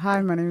introduces herself. Hi,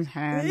 my name is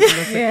Han.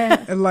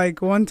 Yeah. And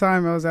like one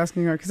time I was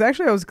asking her, because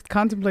actually I was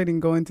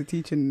contemplating going to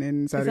teach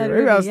in Saudi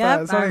Arabia.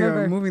 I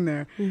was moving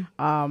there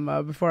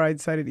before I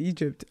decided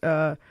Egypt.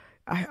 I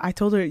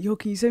told her, yo,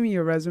 can you send me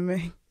your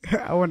resume?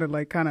 I want to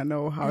like kind of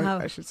know how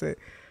I should say,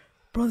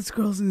 bro, this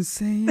girl's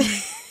insane.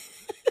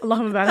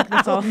 Allahumma barak,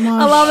 that's all.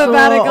 Allahumma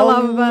barak,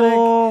 Allahumma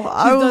barak.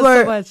 I was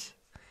like, so much.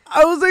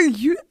 I was like,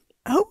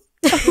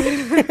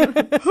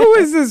 who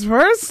is this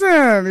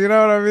person? You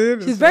know what I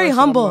mean? She's very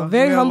humble,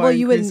 very humble. Allah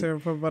you wouldn't.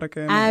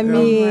 I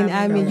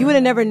mean, you would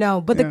have never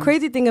know. But the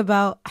crazy thing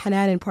about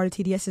Hanan and part of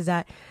TDS is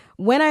that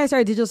when I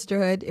started Digital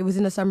Sisterhood, it was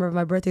in the summer of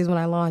my birthday is when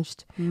I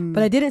launched.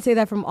 But I didn't say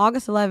that from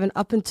August 11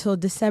 up until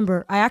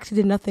December. I actually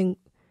did nothing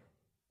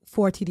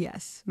for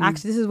TDS.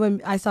 Actually, this is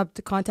when I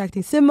stopped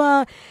contacting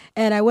Sima,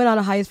 and I went on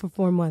a hiatus for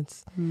 4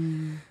 months.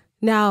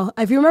 Now,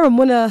 if you remember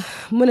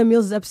Muna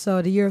Mills'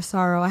 episode, A Year of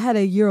Sorrow, I had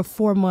a year of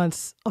 4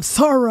 months of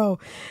sorrow.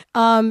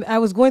 I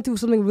was going through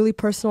something really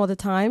personal at the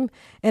time,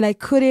 and I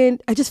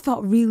just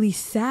felt really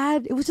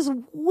sad. It was just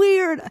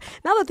weird.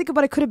 Now that I think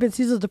about it, it could have been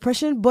seasonal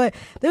depression, but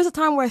there was a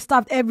time where I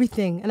stopped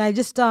everything, and I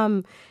just,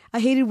 I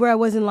hated where I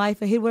was in life.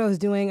 I hated what I was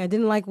doing. I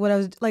didn't like what I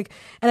was like,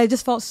 and I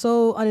just felt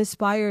so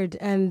uninspired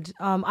and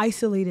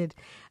isolated.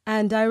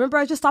 And I remember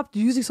I just stopped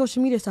using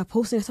social media, stopped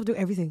posting, I stopped doing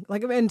everything.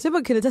 Like, and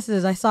Simba can attest to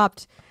this.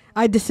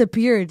 I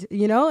disappeared,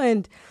 you know,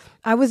 and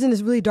I was in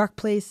this really dark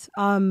place,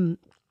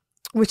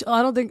 which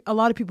I don't think a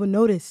lot of people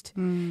noticed.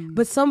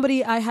 But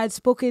somebody I had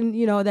spoken,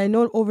 you know, that I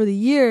known over the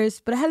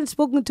years, but I hadn't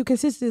spoken to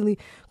consistently,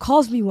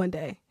 calls me one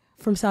day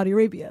from Saudi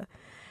Arabia.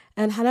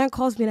 And Hanan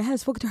calls me, and I hadn't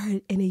spoken to her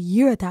in a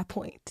year at that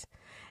point.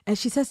 And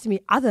she says to me,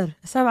 Adar,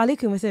 assalamu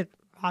alaikum. I said,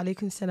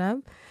 Alaikum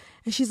salam.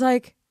 And she's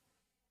like,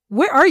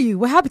 where are you?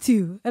 What happened to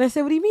you? And I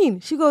said, what do you mean?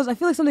 She goes, I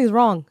feel like something's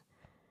wrong.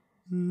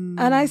 And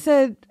I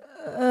said,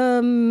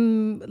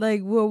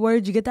 like, well, where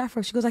did you get that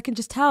from? She goes, I can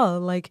just tell.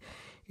 Like,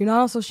 you're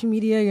not on social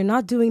media. You're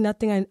not doing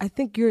nothing. I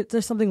think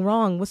there's something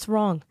wrong. What's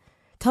wrong?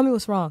 Tell me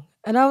what's wrong.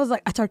 And I was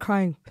like, I started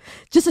crying.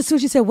 Just as soon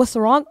as she said, what's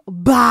wrong?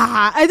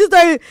 Bah! I just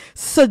started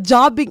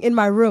sojobbing in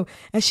my room.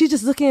 And she's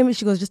just looking at me.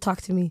 She goes, just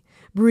talk to me.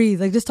 Breathe.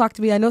 Like, just talk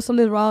to me. I know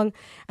something's wrong.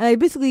 And I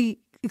basically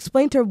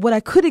explained to her what I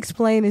could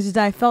explain is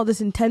that I felt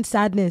this intense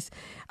sadness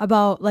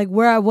about like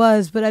where I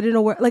was, but I didn't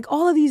know where, like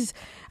all of these,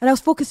 and I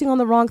was focusing on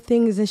the wrong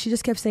things. And she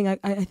just kept saying,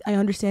 I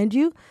understand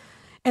you.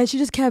 And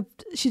I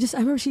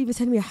remember she even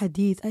sent me a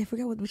hadith. I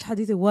forget which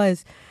hadith it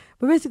was.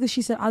 But basically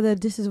she said, Ada,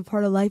 this is a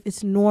part of life.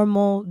 It's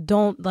normal.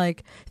 Don't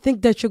like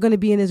think that you're going to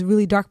be in this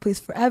really dark place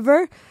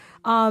forever.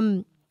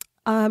 Can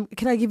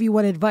I give you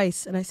one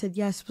advice? And I said,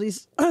 yes,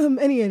 please.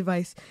 Any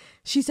advice?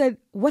 She said,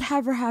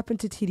 whatever happened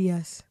to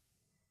TDS?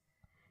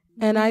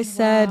 And I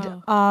said,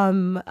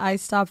 I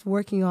stopped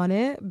working on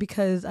it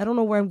because I don't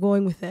know where I'm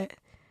going with it.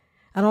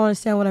 I don't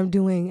understand what I'm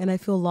doing. And I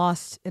feel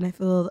lost and I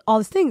feel all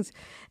these things.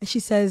 And she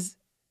says,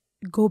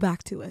 go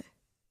back to it.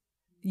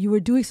 You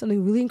were doing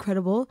something really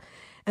incredible.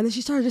 And then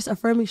she started just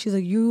affirming. She's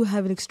like, you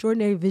have an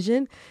extraordinary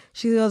vision.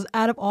 She goes,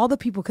 out of all the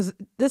people, because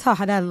this is how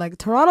Hanan, like,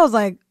 Toronto's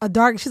like a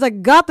dark, she's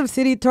like Gotham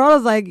City.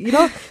 Toronto's like, you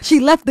know, she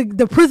left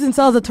the prison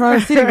cells of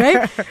Toronto City,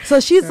 right? So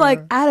she's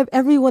like, out of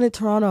everyone in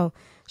Toronto,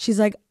 she's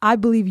like, I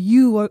believe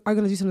you are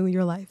going to do something with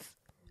your life.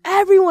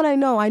 Everyone I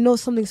know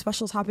something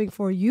special is happening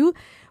for you,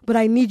 but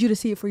I need you to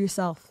see it for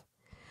yourself.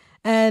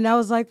 And I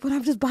was like, but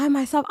I'm just by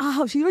myself. I'll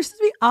help. She listens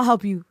to me. I'll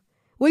help you.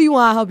 What do you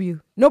want? I'll help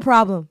you. No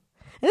problem.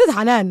 And this is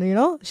Hanan, you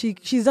know,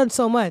 she's done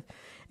so much.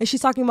 And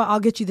she's talking about, I'll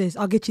get you this,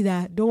 I'll get you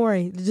that. Don't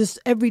worry. Just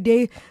every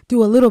day,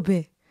 do a little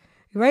bit.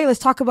 Right? Let's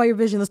talk about your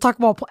vision. Let's talk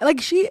about,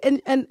 like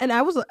and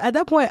I was, at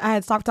that point, I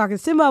had stopped talking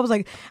to Simba. I was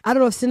like, I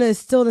don't know if Sinna is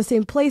still in the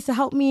same place to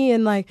help me.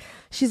 And like,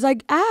 she's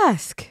like,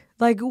 ask.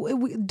 Like,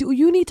 do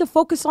you need to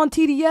focus on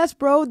TDS,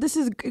 bro? This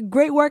is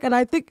great work. And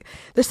I think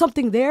there's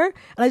something there. And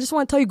I just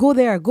want to tell you, go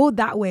there. Go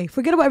that way.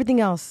 Forget about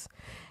everything else.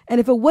 And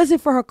if it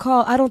wasn't for her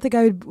call, I don't think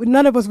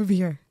none of us would be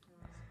here.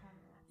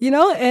 You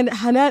know, and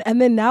Hanan,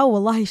 and then now,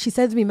 wallahi, she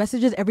sends me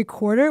messages every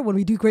quarter when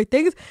we do great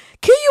things.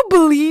 Can you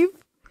believe?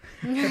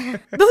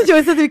 That's what she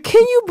always says to me.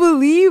 Can you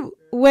believe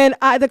when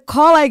the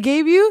call I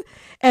gave you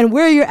and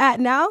where you're at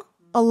now?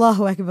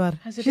 Allahu Akbar.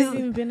 Has it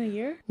even been a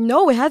year?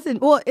 No, it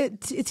hasn't. Well,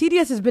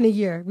 TDS has been a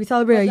year. We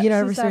celebrate our year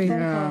anniversary.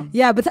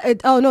 Yeah, but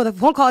the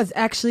phone call is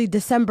actually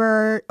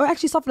December, or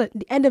actually something at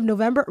the end of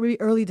November, really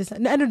early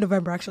December, end of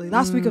November actually,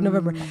 last week of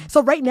November.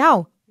 So right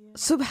now.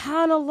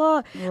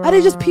 Subhanallah. Wow.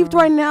 I just peeped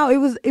right now. It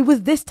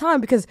was this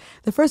time because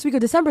the first week of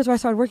December is where I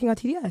started working on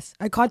TDS.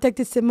 I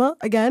contacted Simma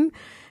again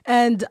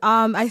and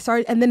I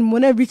started, and then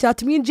Muna reached out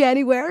to me in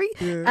January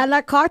and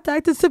I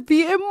contacted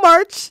Safiya in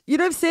March. You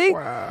know what I'm saying?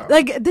 Wow.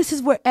 Like this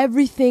is where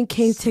everything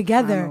came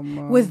together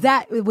was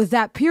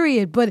that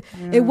period. But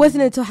it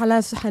wasn't until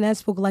Hanan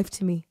spoke life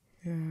to me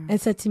and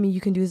said to me, you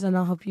can do this and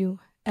I'll help you.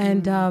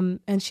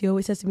 And she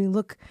always says to me,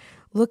 look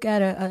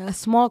at a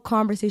small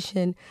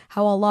conversation,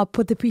 how Allah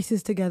put the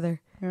pieces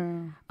together.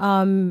 And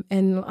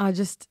I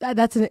just,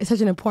 that's such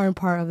an important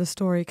part of the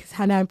story because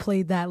Hanan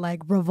played that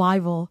like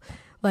revival,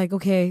 like,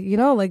 okay, you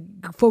know, like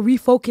for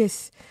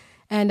refocus.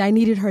 And I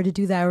needed her to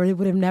do that or it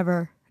would have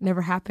never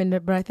happened.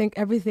 But I think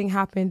everything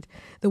happened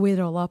the way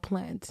that Allah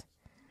planned.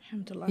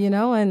 Alhamdulillah. You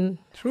know, and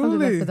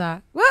truly for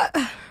that. What?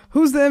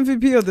 Who's the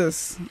MVP of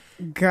this?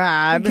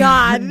 God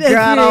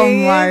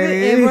Almighty.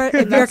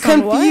 If you're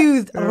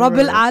confused,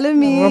 Rabbil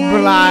Alameen.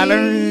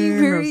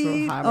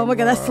 Oh my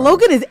God, that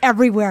slogan is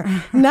everywhere.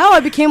 Now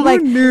I became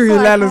like, who knew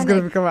Hilal was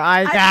going to become?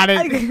 I got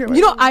it. You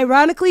know,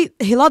 ironically,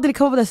 Hilal didn't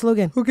come up with that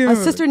slogan. Who came A up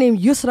with sister named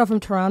Yusra from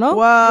Toronto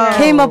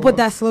came up with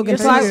that slogan.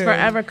 Yusra's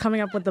forever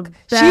coming up with the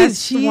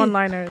best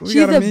one-liner. We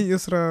gotta meet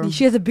Yusra.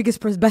 She has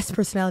the best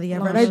personality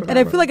ever. And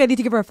I feel like I need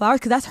to give her flowers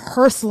because that's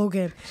her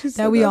slogan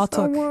that we all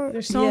took.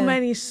 There's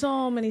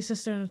so many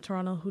sisters in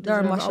Toronto who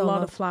deserve a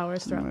lot of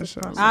flowers throughout this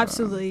process.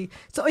 Absolutely.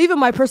 So even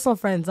my personal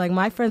friends, like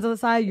my friends on the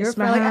side, your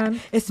friend,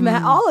 like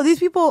Ismahan, all of these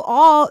people,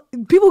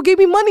 people gave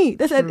me money.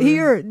 They said,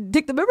 "Here,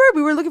 Dick. Remember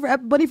we were looking for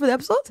money for the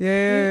episodes?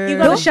 Yeah. You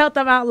gotta shout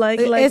them out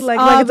like it's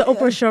the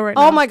Oprah show right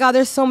now. Oh my God,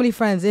 there's so many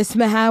friends.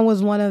 Ismahan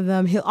was one of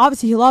them.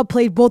 Hilal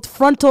played both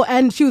frontal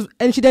and she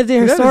did it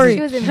in her story.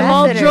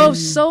 Hilal drove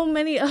so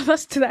many of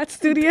us to that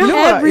studio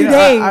every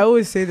day. I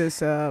always say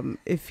this.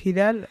 If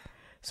Hilal.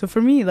 So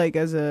for me, like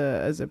as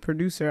a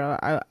producer,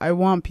 I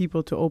want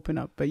people to open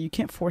up, but you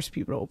can't force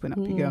people to open up.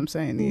 You get what I'm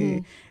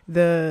saying?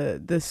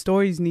 The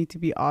stories need to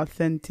be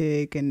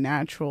authentic and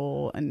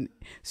natural. And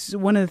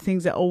one of the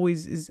things that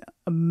always is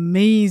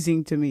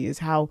amazing to me is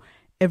how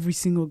every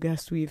single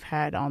guest we've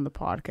had on the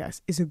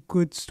podcast is a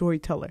good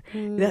storyteller.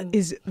 That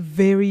is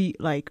very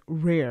like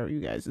rare, you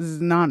guys. This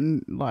is not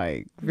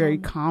like very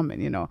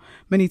common, you know.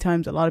 Many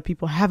times a lot of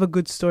people have a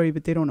good story,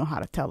 but they don't know how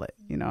to tell it,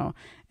 you know.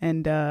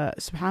 And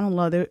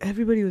subhanAllah,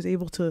 everybody was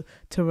able to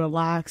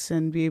relax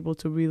and be able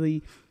to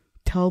really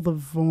tell the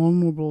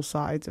vulnerable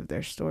sides of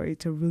their story,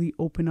 to really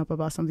open up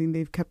about something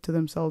they've kept to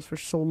themselves for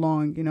so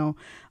long, you know.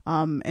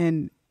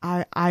 And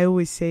I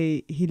always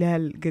say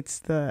Hilal gets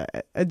the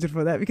ajr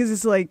for that, because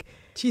it's like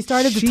She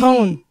started the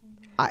tone.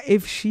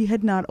 If she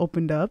had not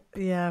opened up,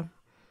 Yeah.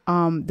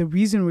 the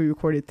reason we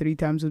recorded 3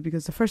 times was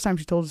because the first time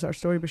she told us our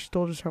story, but she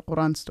told us her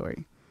Quran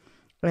story,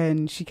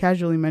 and she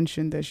casually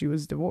mentioned that she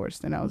was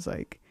divorced, and I was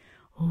like,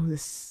 oh,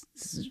 this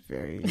is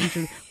very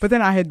interesting. But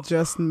then I had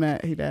just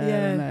met Hilal,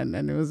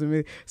 and it was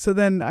amazing. So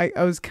then I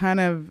was kind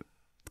of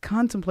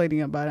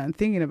contemplating about it and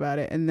thinking about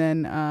it, and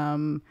then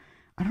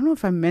I don't know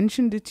if I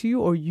mentioned it to you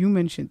or you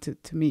mentioned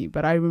it to me,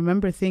 but I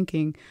remember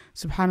thinking,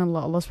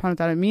 subhanallah, Allah subhanahu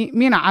wa ta'ala, me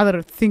and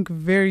Adar think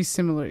very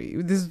similarly.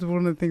 This is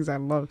one of the things I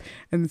love.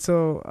 And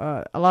so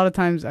a lot of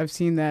times I've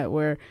seen that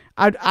where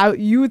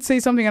you would say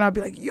something and I'd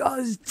be like, yo, I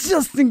was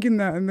just thinking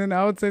that. And then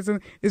I would say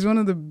something. It's one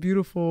of the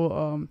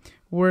beautiful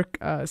work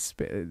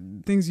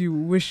things you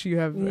wish you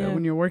have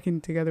when you're working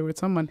together with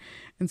someone.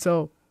 And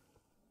so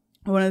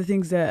one of the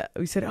things that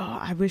we said,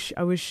 I wish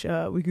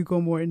we could go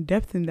more in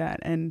depth in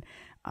that. And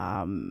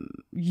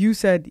you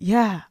said,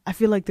 yeah, I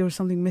feel like there was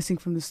something missing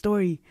from the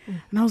story.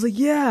 And I was like,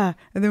 yeah.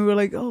 And then we were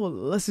like, oh,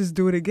 let's just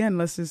do it again.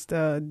 Let's just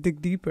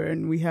dig deeper.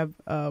 And we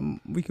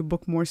could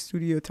book more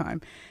studio time.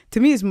 To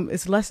me,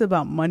 it's less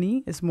about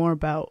money. It's more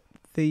about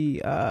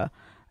the how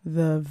do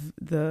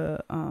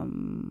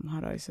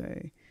I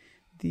say,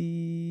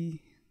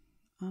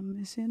 I'm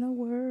missing a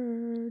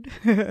word.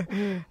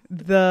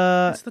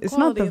 It's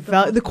not the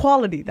value, the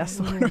quality. That's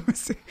the word I'm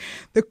missing.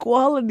 The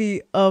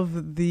quality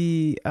of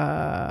the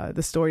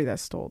story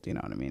that's told. You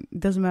know what I mean? It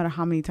doesn't matter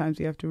how many times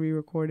you have to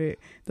re-record it.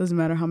 It doesn't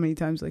matter how many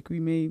times like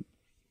we may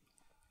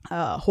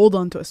hold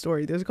on to a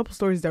story. There's a couple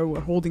stories that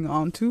we're holding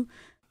on to.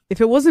 If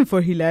it wasn't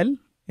for Hilal,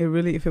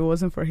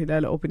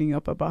 opening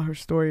up about her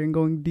story and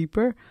going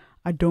deeper,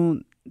 I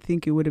don't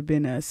think it would have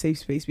been a safe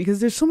space, because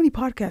there's so many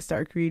podcasts that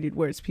are created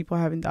where it's people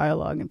having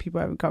dialogue and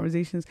people having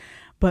conversations,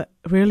 but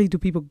rarely do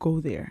people go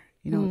there,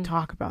 you know,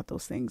 talk about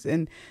those things.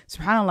 And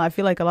subhanAllah, I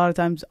feel like a lot of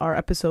times our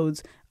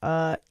episodes,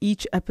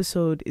 each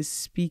episode is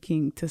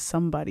speaking to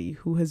somebody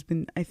who has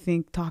been, I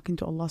think, talking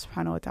to Allah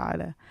subhanahu wa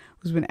ta'ala,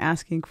 who's been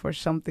asking for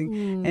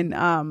something. And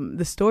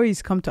the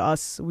stories come to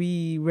us.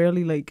 We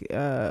rarely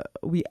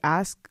we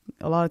ask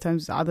a lot of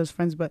times others'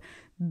 friends, but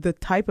the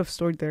type of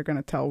story they're going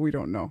to tell, we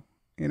don't know.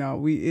 You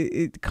know,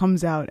 it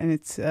comes out, and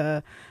it's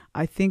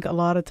I think a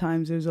lot of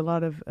times there's a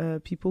lot of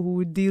people who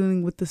are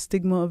dealing with the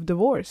stigma of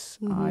divorce.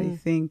 I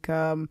think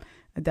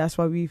that's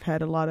why we've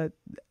had a lot of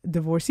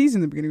divorcees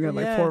in the beginning. We had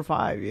like 4 or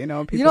 5, you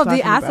know. People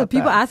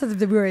asked us if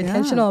we were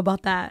intentional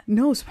about that.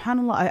 No,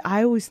 subhanAllah,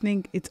 I always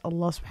think it's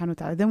Allah subhanahu wa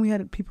ta'ala. Then we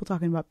had people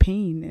talking about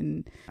pain,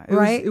 and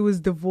it was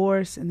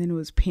divorce, and then it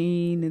was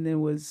pain, and then it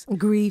was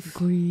grief,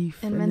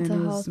 and mental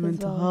then it health, was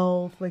mental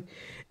health. Like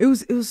it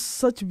was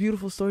such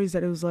beautiful stories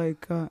that it was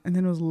like, and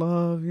then it was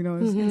love, you know,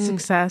 and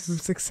success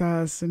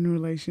and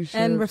relationships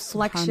and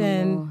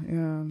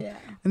reflection. Yeah.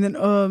 And then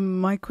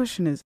my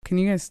question is, can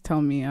you guys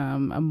tell me a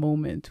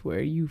moment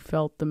where you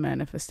felt the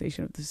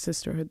manifestation of the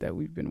sisterhood that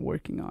we've been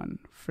working on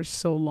for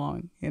so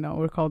long? You know,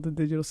 we're called the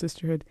Digital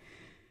Sisterhood.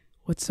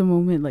 What's the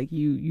moment like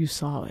you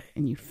saw it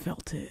and you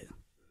felt it?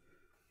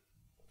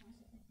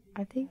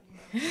 I think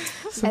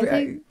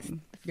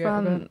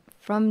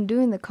from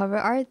doing the cover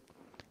art,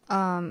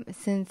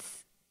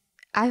 since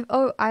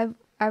I've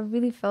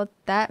really felt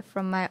that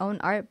from my own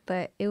art,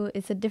 but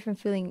it's a different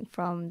feeling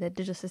from the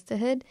Digital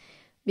Sisterhood,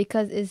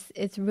 because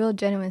it's real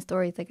genuine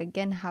stories. Like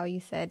again, how you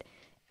said,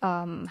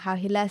 how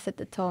Hilal set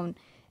the tone.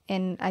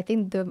 And I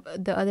think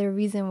the other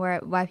reason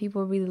why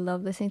people really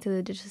love listening to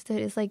the Digital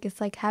Sisterhood is like, it's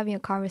like having a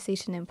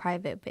conversation in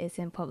private, but it's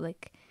in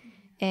public,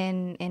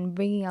 and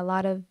bringing a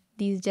lot of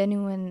these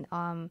genuine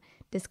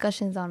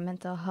discussions on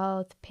mental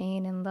health,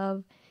 pain, and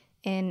love,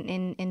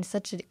 in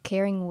such a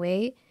caring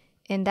way.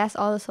 And that's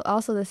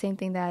also the same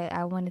thing that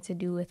I wanted to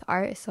do with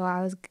art. So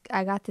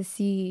I got to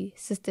see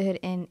sisterhood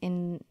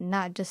in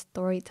not just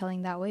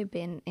storytelling that way,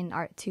 but in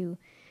art too.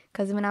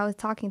 Because when I was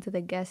talking to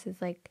the guests,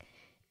 it's like,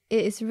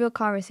 it's real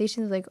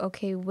conversations. Like,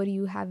 okay, what do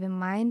you have in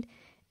mind,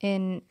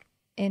 and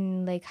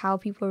like how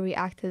people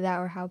react to that,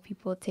 or how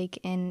people take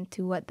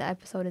into what the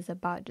episode is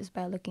about just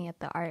by looking at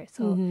the art.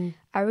 So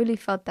I really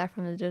felt that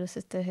from the Digital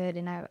Sisterhood,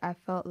 and I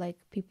felt like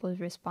people's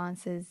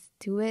responses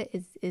to it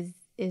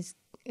is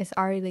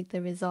already like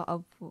the result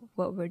of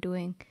what we're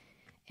doing,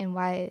 and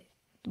why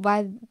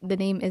the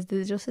name is the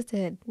Digital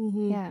Sisterhood.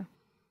 Yeah,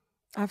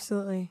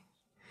 absolutely.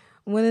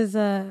 When was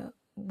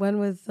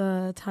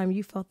the time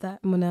you felt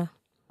that, Muna?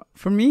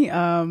 For me,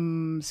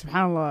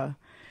 subhanAllah,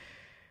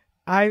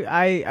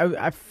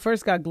 I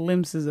first got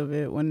glimpses of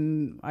it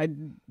when I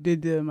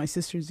did my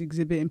sister's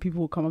exhibit, and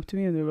people would come up to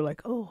me and they were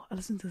like, "Oh, I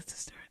listened to the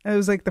sister." And it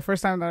was like the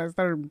first time that I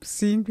started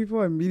seeing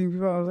people and meeting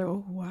people. I was like,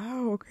 "Oh,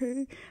 wow,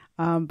 okay."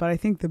 But I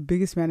think the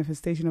biggest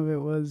manifestation of it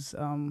was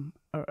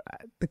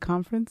the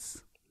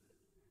conference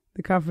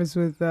The conference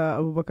with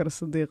Abu Bakr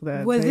as-Siddiq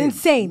that was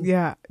insane.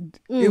 Yeah,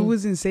 it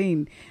was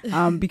insane.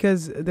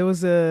 Because there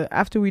was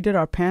after we did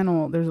our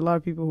panel, there's a lot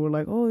of people who were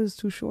like, "Oh, it's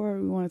too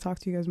short. We want to talk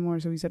to you guys more."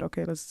 So we said,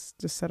 "Okay, let's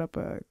just set up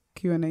a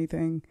Q&A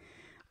thing,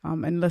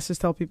 and let's just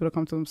tell people to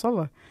come to the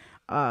Musalla."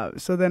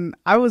 So then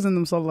I was in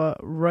the Musalla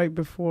right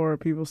before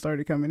people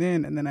started coming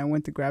in, and then I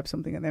went to grab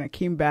something, and then I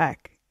came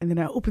back, and then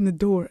I opened the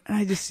door, and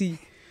I just see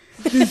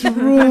this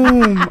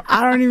room.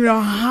 I don't even know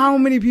how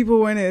many people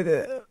were in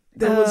it.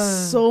 There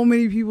was so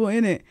many people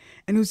in it,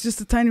 and it was just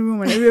a tiny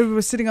room, and everybody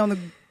was sitting on the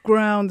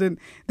ground, and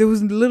there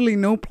was literally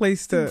no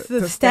place to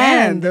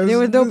stand. There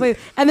was no place,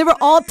 and they were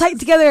all tight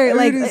together.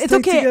 Like, it's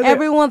okay. Together.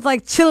 Everyone's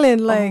like chilling.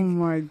 Like, oh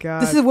my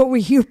God, this is what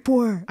we're here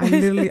for.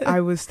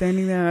 I was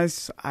standing there,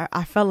 and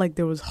I felt like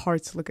there was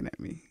hearts looking at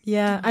me.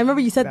 Yeah, I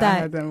remember you said that.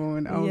 I had that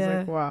moment. I was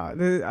like, wow.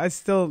 I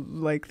still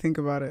like think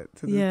about it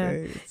to this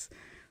day. It's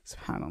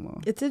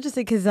subhanAllah. It's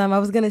interesting because I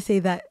was gonna say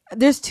that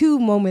there's two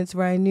moments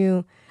where I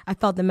knew I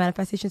felt the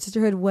manifestation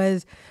sisterhood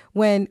was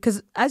when,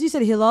 because as you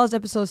said, Hilal's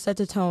episode set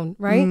the tone,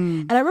 right?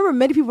 And I remember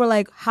many people were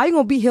like, "How you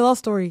gonna beat Hilal's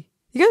story?"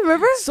 You guys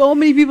remember? So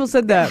many people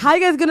said that. How you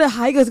guys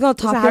gonna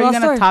top how Hilal's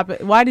you gonna top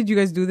it? Why did you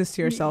guys do this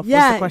to yourself?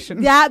 Yeah, was the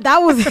question. Yeah, that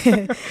was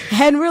it.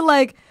 And we're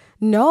like,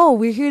 no,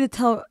 we're here to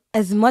tell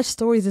as much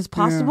stories as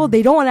possible.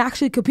 They don't want to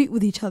actually compete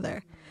with each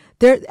other.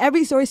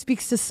 Every story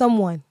speaks to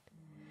someone.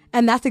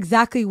 And that's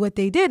exactly what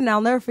they did. And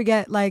I'll never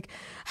forget, like,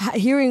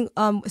 hearing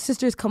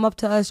sisters come up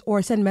to us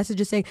or send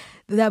messages saying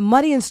that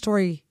Marian's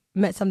story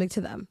meant something to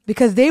them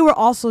because they were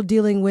also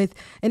dealing with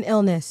an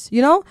illness,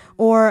 you know,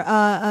 or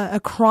a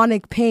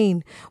chronic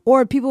pain.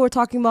 Or people were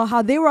talking about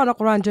how they were on a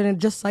Quran journey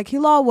just like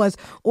Hilal was.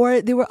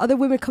 Or there were other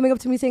women coming up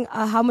to me saying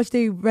how much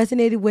they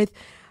resonated with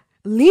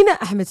Lena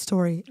Ahmed's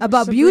story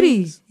about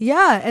beauty.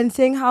 Yeah. And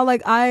saying how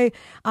like I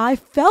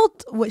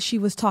felt what she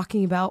was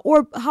talking about,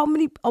 or how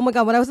many, oh my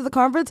God, when I was at the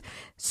conference,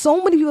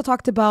 so many people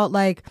talked about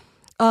like,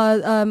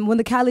 when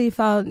the Caliph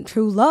found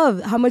true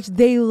love, how much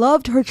they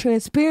loved her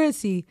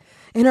transparency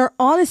and her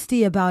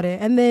honesty about it.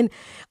 And then,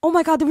 oh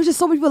my God, there was just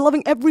so many people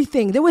loving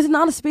everything. There was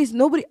not a space,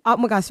 nobody, oh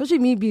my God, especially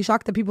me being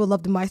shocked that people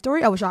loved my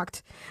story. I was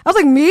shocked. I was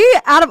like, me?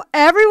 Out of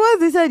everyone?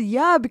 They said,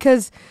 yeah,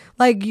 because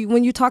like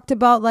when you talked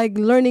about like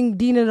learning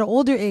deen at an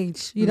older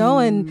age, you know,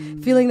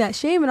 and feeling that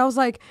shame. And I was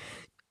like,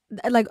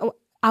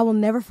 I will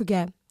never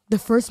forget the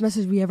first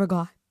message we ever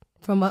got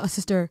from a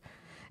sister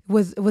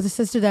was a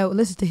sister that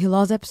listened to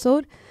Hilal's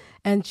episode.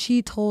 And she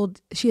had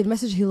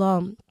messaged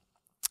Hilal,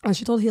 and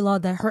she told Hilal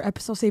that her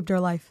episode saved her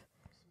life.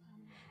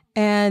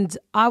 And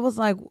I was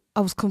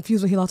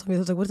confused when Hilal told me. I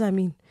was like, what does that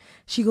mean?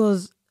 She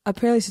goes,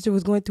 apparently sister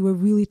was going through a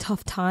really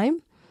tough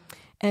time,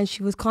 and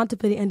she was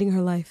contemplating ending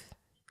her life.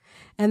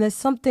 And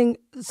there's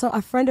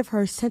a friend of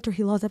hers sent her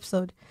Hilal's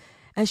episode,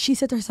 and she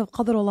said to herself,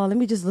 Qadarullah, let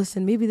me just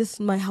listen. Maybe this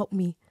might help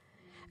me.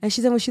 And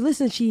she said when she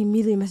listened, she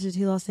immediately messaged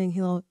Hilal saying,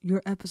 Hilal,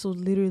 your episode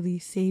literally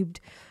saved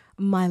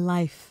my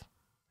life.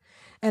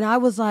 And I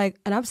was like,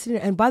 and I'm sitting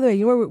there, and by the way,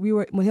 you know where we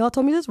were, when Hilal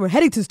told me this, we're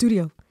heading to the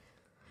studio.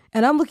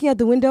 And I'm looking at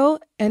the window,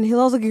 and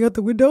Hilal's looking at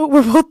the window.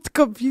 We're both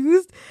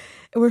confused,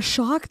 and we're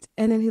shocked.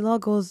 And then Hilal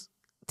goes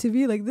to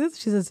me like this.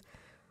 She says,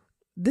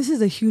 this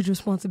is a huge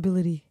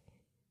responsibility,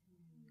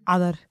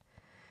 Adar.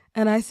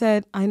 And I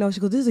said, I know. She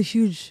goes, this is a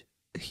huge,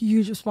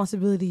 huge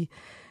responsibility.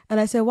 And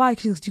I said, why?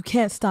 She goes, you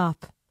can't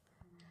stop.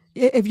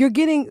 If you're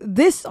getting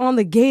this on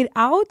the gate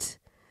out,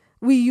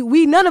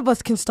 we none of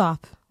us can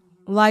stop.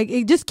 Like,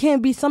 it just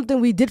can't be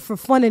something we did for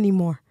fun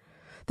anymore.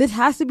 This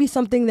has to be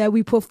something that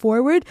we put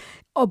forward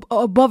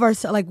above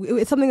ourselves. Like,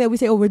 it's something that we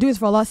say, oh, we're doing this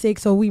for Allah's sake,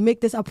 so we make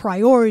this a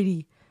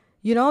priority.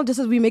 You know, just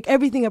as we make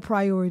everything a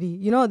priority,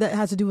 you know, that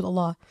has to do with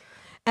Allah.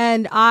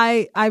 And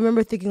I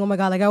remember thinking, oh my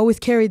God, like I always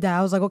carried that.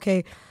 I was like,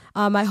 okay,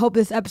 I hope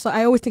this episode,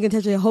 I always think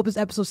intentionally, I hope this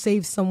episode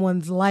saves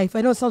someone's life.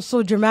 I know it sounds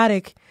so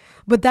dramatic,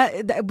 but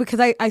that because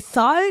I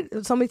saw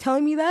it, somebody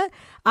telling me that,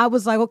 I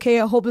was like, okay,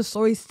 I hope the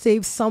story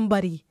saves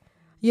somebody,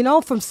 you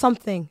know, from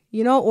something,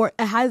 you know, or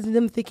it has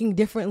them thinking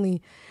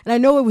differently. And I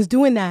know it was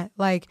doing that.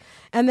 Like,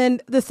 and then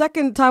the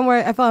second time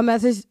where I felt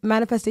a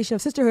manifestation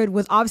of sisterhood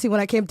was obviously when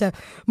I came to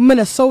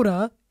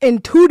Minnesota in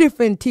two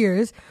different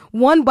tiers.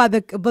 One by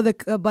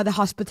the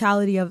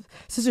hospitality of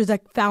sisters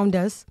that found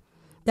us,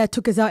 that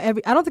took us out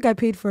I don't think I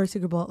paid for a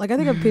Super Bowl. Like, I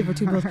think I paid for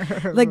 2 bills.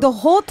 Like, the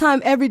whole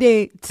time, every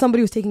day,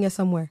 somebody was taking us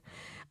somewhere.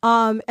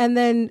 And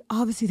then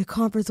obviously the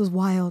conference was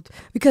wild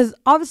because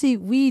obviously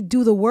we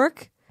do the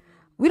work.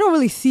 We don't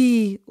really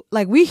see,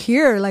 like, we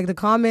hear like the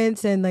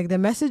comments and like the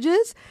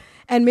messages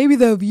and maybe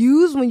the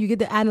views when you get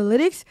the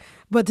analytics,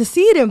 but to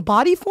see it in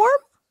body form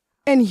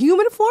and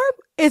human form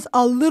is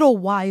a little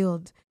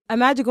wild.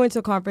 Imagine going to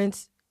a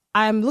conference.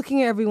 I'm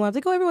looking at everyone. I'm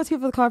like, oh, everyone's here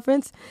for the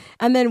conference.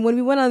 And then when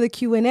we went on the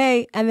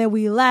Q&A and then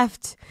we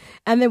left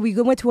and then we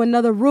went to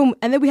another room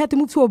and then we had to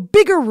move to a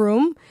bigger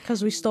room.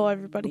 Because we stole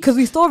everybody.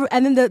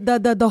 And then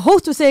the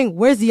host was saying,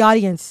 where's the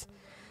audience?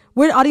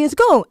 Where'd the audience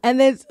go?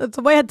 And then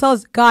somebody had to tell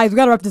us, guys, we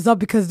got to wrap this up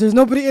because there's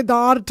nobody in the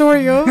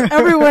auditorium.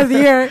 Everyone's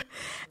here.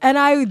 And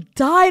I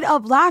died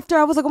of laughter.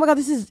 I was like, oh my God,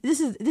 this is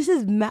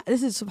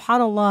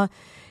subhanAllah.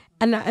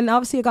 And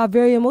obviously I got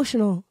very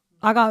emotional.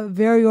 I got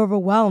very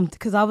overwhelmed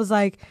because I was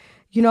like,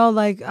 you know,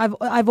 like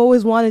I've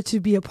always wanted to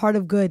be a part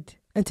of good,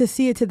 and to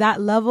see it to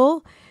that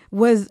level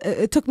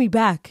it took me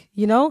back,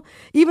 you know,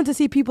 even to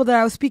see people that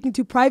I was speaking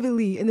to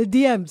privately in the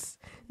DMs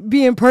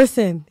be in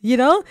person, you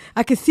know,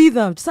 I could see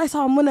them. Just I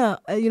saw Muna,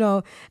 you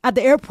know, at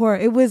the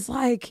airport. It was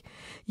like,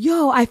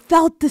 yo, I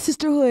felt the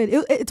sisterhood.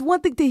 It's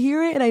one thing to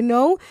hear it, and I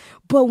know,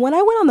 but when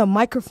I went on the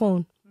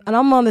microphone and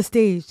I'm on the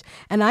stage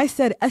and I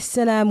said,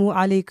 Assalamu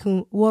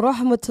alaikum wa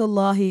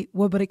rahmatullahi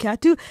wa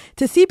barakatuh,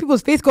 to see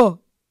people's face go,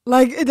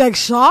 like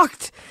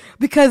shocked,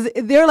 because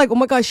they're like, oh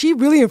my God, she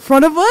really in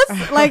front of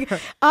us? Like,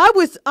 I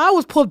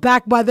was pulled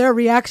back by their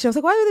reaction. I was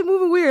like, why are they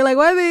moving weird? Like,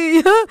 why are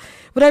they,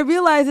 but I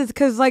realized it's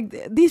because like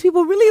these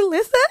people really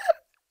listen.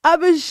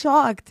 I've been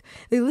shocked.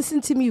 They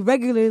listen to me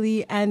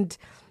regularly, and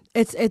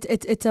that's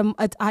when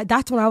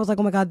I was like,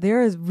 oh my God,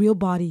 there is real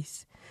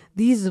bodies.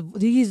 These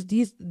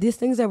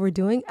things that we're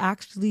doing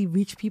actually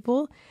reach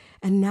people,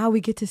 and now we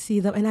get to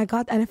see them. And I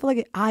feel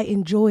like I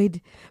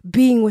enjoyed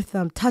being with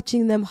them,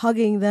 touching them,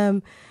 hugging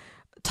them,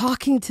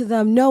 talking to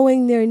them,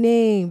 knowing their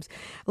names,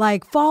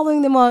 like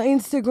following them on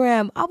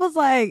Instagram. I was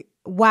like,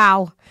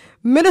 wow,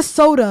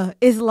 Minnesota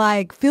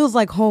feels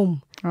like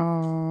home.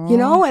 Oh, you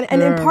know,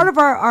 and part of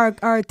our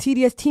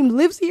TDS team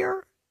lives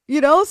here,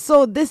 you know,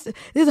 so this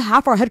is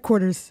half our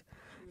headquarters,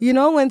 you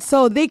know, and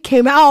so they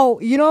came out,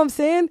 you know what I'm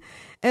saying?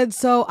 And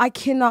so I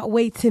cannot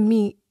wait to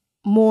meet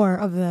more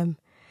of them.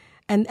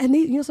 And they,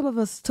 you know, some of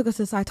us took us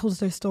aside, told us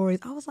their stories.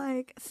 I was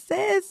like,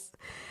 sis,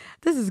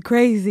 this is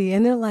crazy.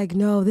 And they're like,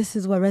 no, this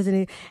is what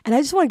resonated. And I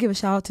just want to give a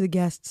shout out to the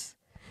guests.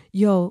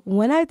 Yo,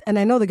 and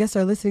I know the guests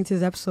are listening to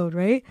this episode,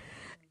 right?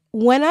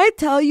 When I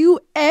tell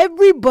you,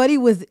 everybody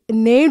was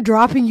name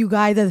dropping you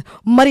guys as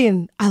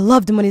Marian, I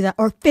loved Maria's,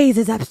 or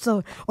Faiz's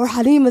episode, or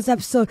Halima's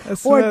episode,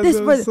 or this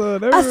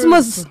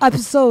Asma's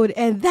episode,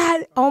 and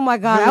that, oh my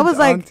God, I was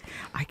like,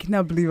 I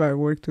cannot believe I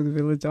worked with the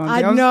Village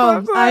Auntie. I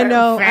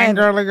know.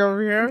 Fangirling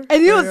over here.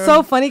 And you know what's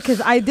so funny? Because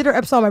I did her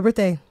episode on my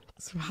birthday.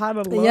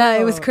 SubhanAllah. Yeah,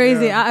 it was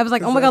crazy. Yeah. I was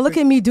like, oh my God, look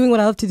at me doing what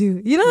I love to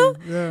do, you know?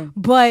 Yeah.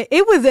 But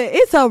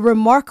it's a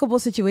remarkable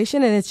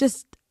situation, and it's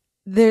just,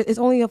 it's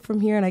only up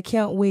from here, and I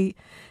can't wait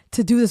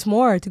to do this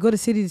more, to go to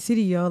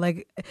city, yo.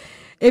 Like,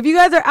 if you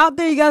guys are out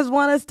there, you guys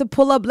want us to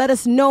pull up, let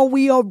us know.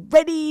 We are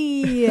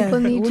ready.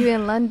 People need you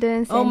in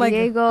London, San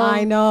Diego. God.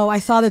 I know. I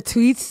saw the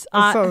tweets.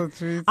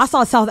 I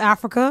saw South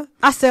Africa.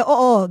 I said,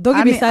 don't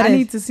get me excited. I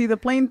need to see the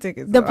plane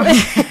tickets.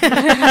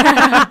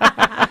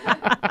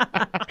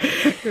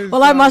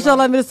 Well,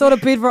 mashallah, Minnesota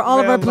paid for all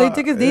of our plane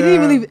tickets. They didn't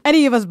even leave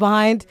any of us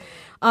behind.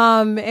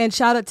 And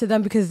shout out to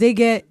them, because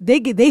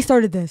they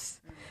started this.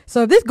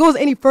 So if this goes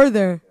any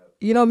further,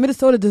 you know,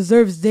 Minnesota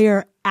deserves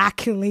their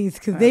accolades,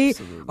 because they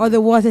are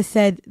the ones that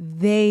said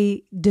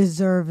they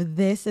deserve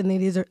this, and they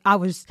deserve.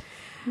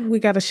 We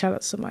got to shout out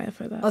Sumaya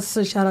for that.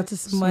 Also, shout out to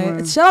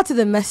Sumaya. Shout out to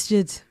the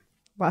masjid.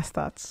 Last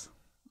thoughts.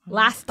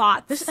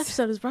 This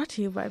episode is brought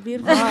to you by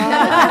Beautiful.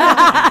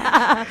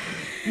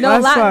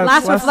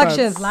 Last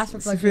reflections.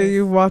 Sophia,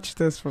 you watched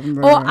this from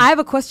the... Oh, I have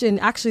a question.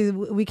 Actually,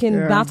 we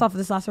can bounce off of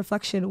this last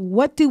reflection.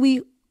 What do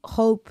we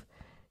hope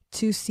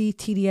to see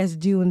TDS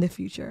do in the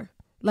future?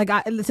 Like,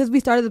 since we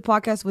started the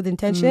podcast with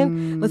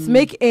intention, let's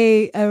make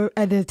an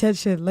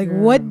intention. Like,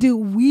 what do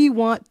we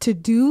want to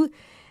do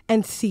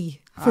and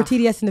see for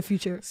TDS in the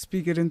future?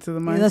 Speak it into the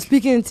mic. Yeah,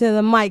 speak it into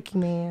the mic,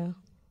 man.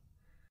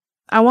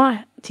 I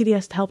want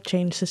TDS to help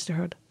change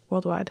sisterhood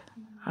worldwide.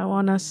 I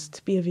want us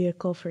to be a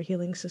vehicle for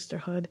healing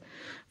sisterhood,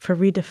 for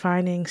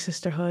redefining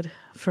sisterhood,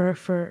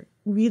 for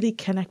really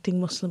connecting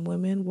Muslim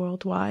women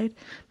worldwide,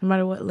 no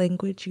matter what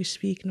language you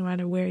speak, no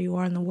matter where you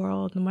are in the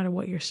world, no matter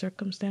what your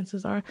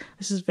circumstances are.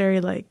 This is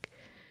very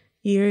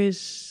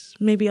years,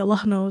 maybe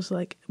Allah knows,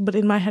 but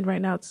in my head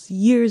right now, it's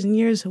years and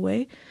years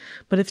away.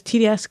 But if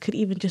TDS could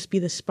even just be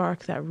the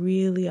spark that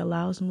really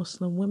allows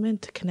Muslim women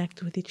to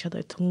connect with each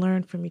other, to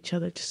learn from each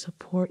other, to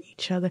support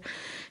each other,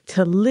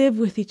 to live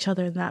with each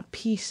other in that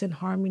peace and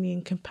harmony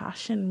and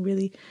compassion.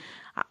 Really,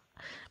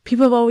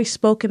 people have always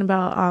spoken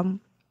about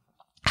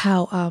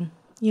how,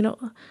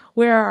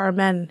 where are our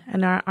men?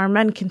 And our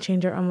men can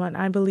change our ummah. And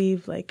I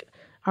believe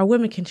our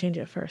women can change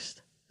it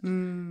first.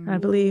 And I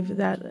believe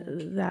that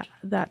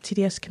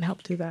TDS can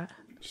help do that.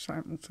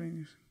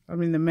 Simultaneous. I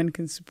mean, the men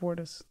can support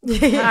us.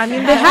 I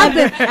mean, they have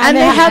been, and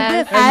they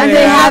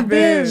have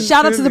been.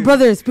 Shout out to the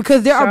brothers,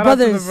 because there are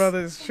brothers.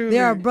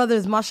 There are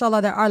brothers,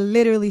 mashallah, that are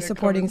literally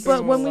supporting.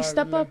 But when we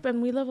step up and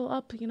we level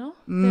up,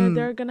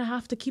 they're gonna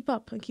have to keep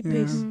up and keep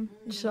pace.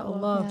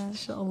 Inshallah,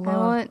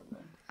 inshallah.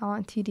 I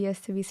want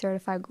TDS to be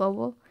certified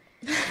global.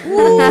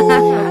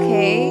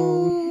 Okay.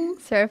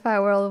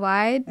 Certified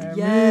worldwide.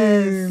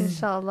 Yes.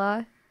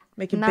 Inshallah.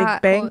 Making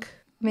big bank.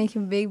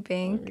 Making big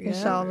bank,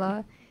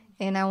 inshallah.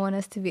 And I want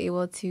us to be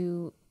able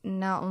to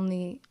not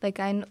only,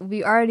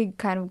 we already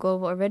kind of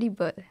global already,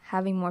 but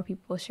having more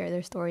people share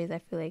their stories, I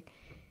feel like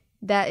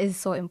that is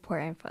so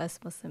important for us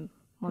Muslim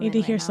women. Need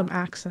to hear now. Some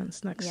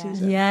accents next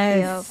season.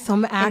 Yes,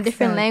 some accents. In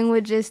different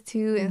languages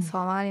too, in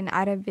Somali and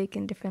Arabic,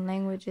 in different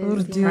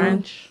languages.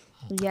 French.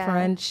 Yeah.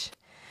 French.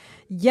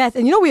 Yes,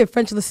 and you know we have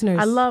French listeners.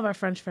 I love our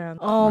French fans.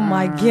 Oh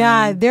my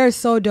God, they're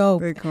so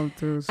dope. They come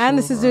through. And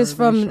the sisters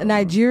from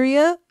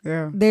Nigeria,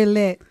 they're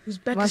lit.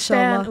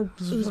 Uzbekistan.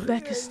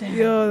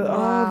 Yo, Wow.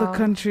 all the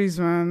countries,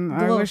 man.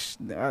 I Look. wish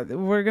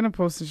we're gonna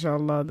post,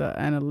 inshallah, the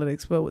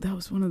analytics. But that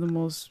was one of the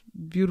most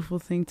beautiful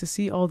things to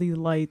see all these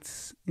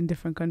lights in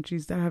different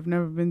countries that I've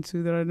never been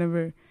to, that I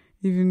never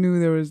even knew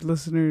there was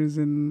listeners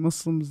and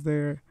Muslims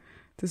there.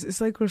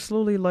 It's like we're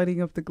slowly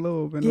lighting up the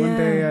globe, and one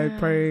day I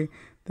pray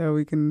that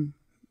we can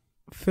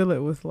fill it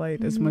with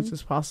light as much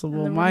as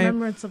possible. In the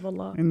remembrance of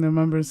Allah. In the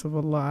remembrance of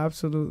Allah,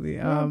 absolutely.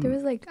 Yeah, there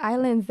was like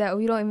islands that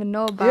we don't even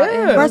know about. Yeah.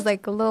 And there was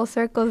like little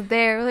circles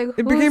there. Like,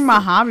 it became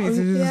my hobby to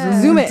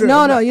just Zoom it.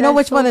 No, you know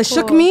That's which one that so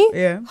shook cool. me?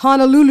 Yeah.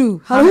 Honolulu.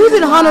 Who's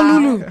in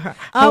Honolulu?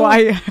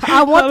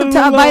 I want them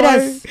to invite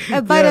Yes.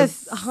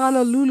 us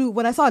Honolulu.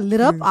 When I saw it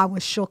lit up, I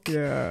was shook.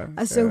 Yeah.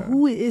 I said,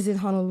 who is in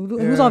Honolulu?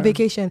 And who's Yeah. on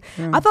vacation?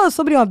 Yeah. I thought it was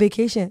somebody on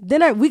vacation.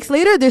 Then weeks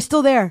later, they're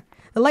still there.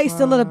 The light is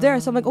still lit up there.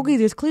 So I'm like, okay,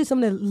 there's clearly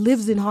someone that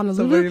lives in Honolulu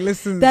Somebody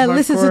listens that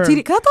listens to hardcore. TD.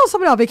 Because I thought it was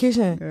somebody on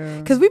vacation.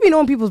 Because we be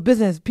knowing people's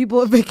business.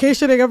 People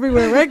vacationing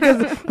everywhere, right?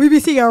 Because we be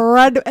seeing a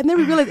random. And then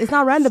we realize it's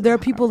not random. There are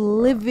people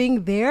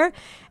living there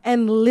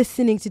and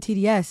listening to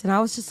TDS. And I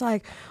was just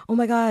like, oh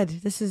my God,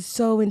 this is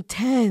so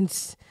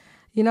intense.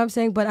 You know what I'm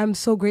saying? But I'm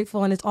so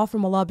grateful, and it's all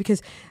from Allah,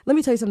 because let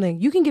me tell you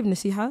something. You can give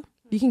nasiha,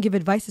 you can give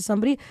advice to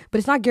somebody, but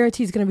it's not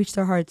guaranteed it's going to reach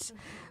their hearts.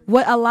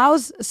 What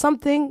allows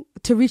something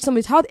to reach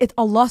somebody's heart, it's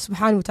Allah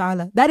subhanahu wa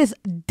ta'ala. That is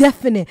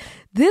definite.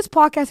 This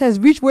podcast has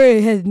reached where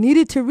it has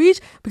needed to reach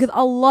because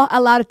Allah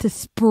allowed it to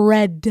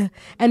spread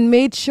and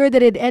made sure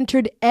that it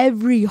entered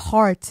every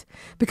heart,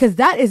 because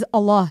that is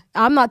Allah.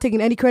 I'm not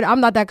taking any credit. I'm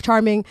not that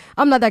charming.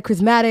 I'm not that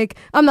charismatic.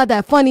 I'm not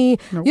that funny.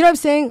 Nope. You know what I'm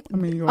saying? I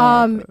mean, you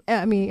are. I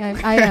am.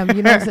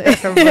 You know what I'm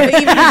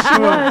saying?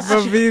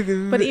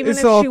 But even if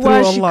it's she all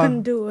was, through she Allah.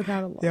 couldn't do it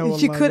without Allah. Yeah,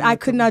 She wallahi, could. I yeah.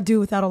 could not do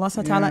without Allah subhanahu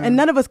wa ta'ala, Yeah. and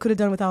none of us could have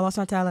done without Allah subhanahu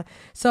wa ta'ala.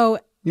 So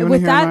You wanna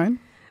with hear that, mine?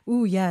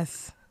 ooh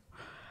yes.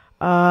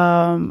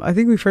 I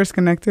think we first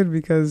connected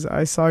because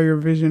I saw your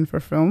vision for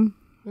film.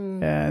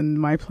 And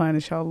my plan,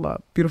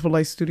 inshallah, Beautiful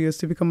Light Studios,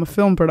 to become a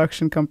film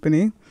production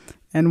company.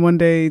 And one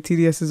day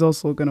TDS is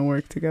also going to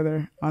work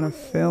together on a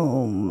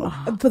film.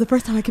 For the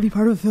first time, I could be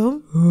part of a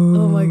film.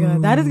 Oh my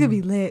God, that is gonna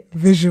be lit.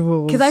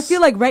 Visuals. Because I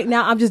feel like right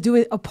now I'm just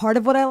doing a part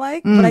of what I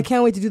like, but I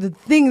can't wait to do the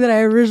thing that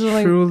I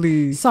originally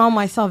Truly saw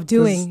myself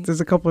doing.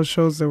 There's a couple of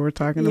shows that we're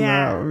talking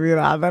Yeah.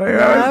 about.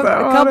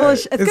 A couple of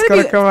it's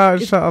gonna come out,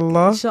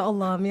 inshallah.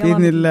 Inshallah, may Allah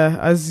make- Bismillah,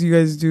 as you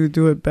guys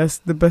do it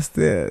best. The best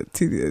the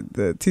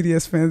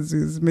TDS fans do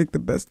is make the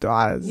best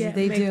du'as. Yeah,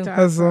 they make do. dua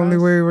That's the for only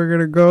us. way we're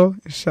gonna go.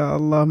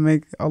 Inshallah,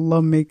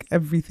 Allah make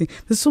everything.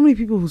 There's so many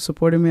people who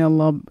supported me.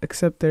 Allah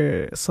accept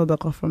their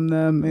sadaqah from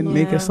them and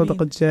make a Yeah.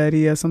 sadaqah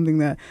jariyah, something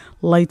that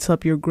lights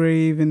up your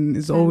grave and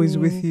is always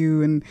with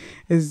you, and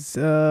is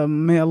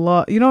may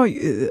Allah,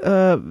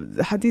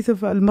 hadith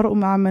of al-mar'u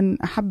ma'a man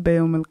ahabba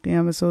yawm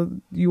al-qiyamah. So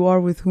you are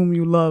with whom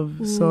you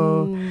love.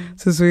 So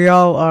since we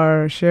all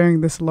are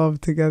sharing this love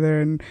together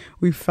and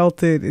we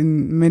felt it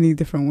in many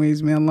different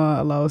ways, may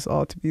Allah allow us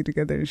all to be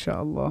together,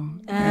 inshallah.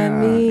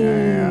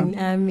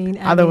 Ameen.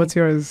 Ada, what's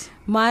yours?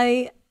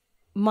 My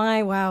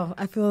wow,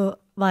 I feel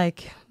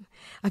like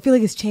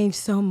it's changed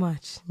so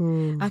much.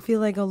 I feel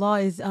like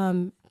Allah is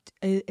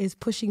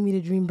pushing me to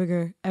dream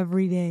bigger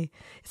every day.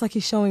 It's like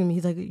He's showing me.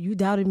 He's like, you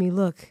doubted me.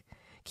 Look,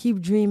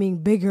 keep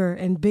dreaming bigger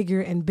and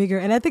bigger and bigger.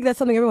 And I think that's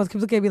something everyone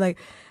keeps looking at me like,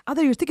 I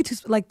thought you were thinking too,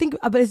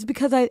 but it's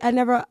because I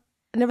never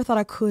thought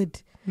I could,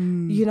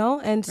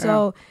 And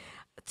so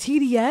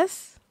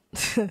TDS,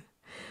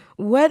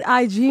 what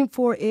I dream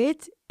for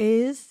it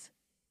is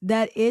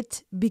that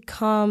it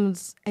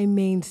becomes a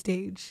main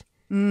stage.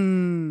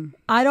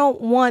 I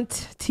don't want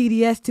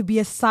TDS to be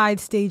a side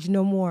stage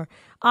no more.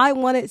 I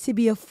want it to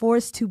be a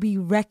force to be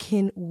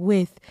reckoned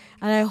with.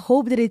 And I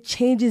hope that it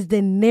changes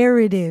the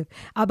narrative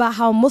about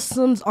how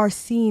Muslims are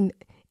seen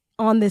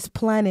on this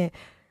planet.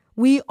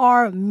 We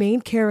are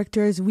main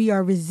characters. We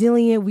are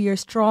resilient. We are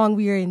strong.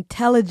 We are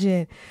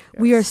intelligent. Yes.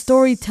 We are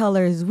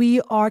storytellers. We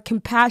are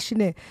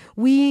compassionate.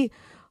 We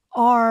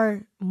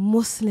are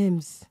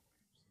Muslims.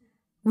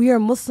 We are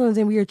Muslims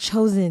and we are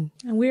chosen.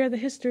 And we are the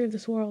history of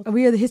this world. And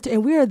we are the history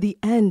and we are the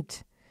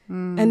end.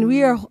 And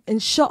we are,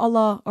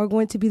 inshallah, are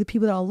going to be the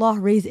people that Allah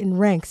raised in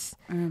ranks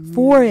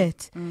for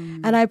it.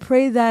 And I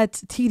pray that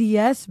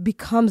TDS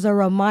becomes a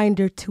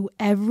reminder to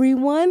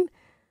everyone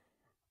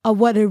of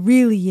what it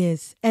really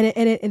is. And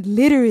it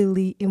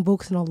literally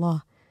invokes in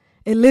Allah.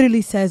 It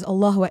literally says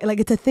Allah. Like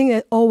it's a thing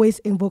that always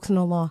invokes in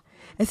Allah.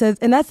 It says,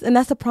 and that's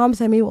the promise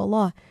I made with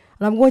Allah.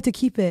 And I'm going to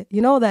keep it. You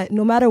know that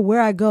no matter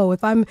where I go,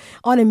 if I'm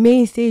on a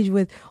main stage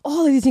with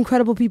all of these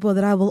incredible people,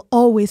 that I will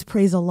always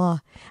praise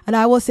Allah. And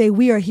I will say,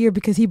 we are here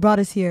because He brought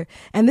us here.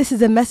 And this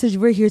is a message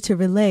we're here to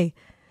relay.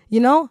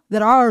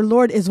 That our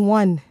Lord is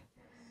one.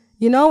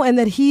 And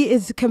that He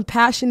is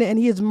compassionate and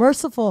He is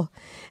merciful.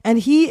 And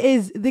He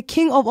is the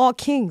King of all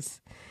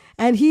kings.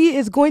 And He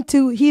is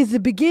the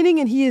beginning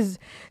and He is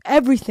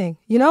everything,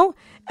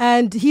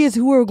 And He is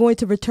who we're going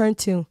to return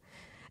to.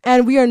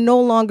 And we are no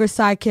longer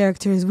side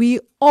characters. We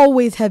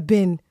always have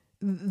been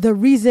the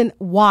reason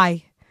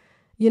why,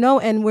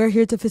 and we're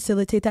here to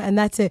facilitate that, and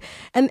that's it.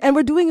 And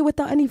we're doing it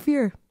without any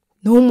fear.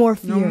 No more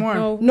fear.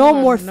 No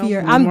more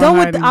fear. I'm done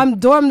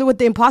with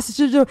the imposter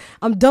syndrome.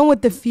 I'm done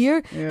with the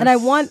fear. Yes. And I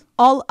want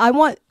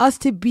us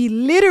to be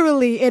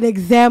literally an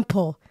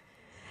example.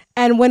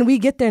 And when we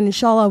get there, and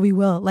inshallah we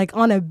will, like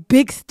on a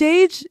big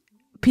stage,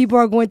 people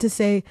are going to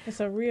say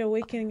it's a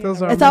reawakening. It's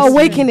an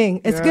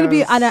awakening. It's going to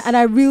be, and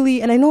I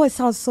know it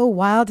sounds so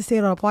wild to say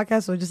it on a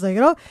podcast, so just like,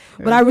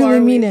 but I really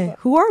mean it.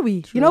 Who are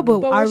we? True.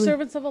 But we're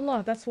servants of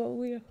Allah. That's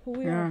who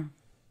we are.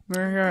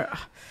 We're here.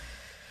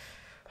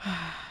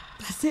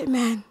 That's it,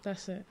 man.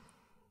 That's it.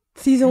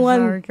 Season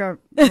 1.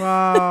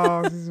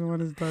 Wow, season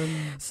 1 is done.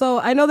 So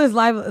I know there's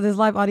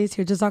live audience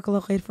here.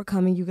 Jazakallah khair for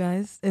coming, you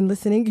guys, and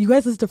listening. You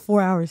guys listened to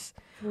 4 hours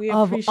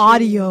of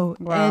audio,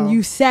 and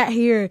you sat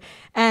here,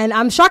 and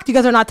I'm shocked you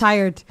guys are not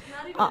tired.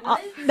 Not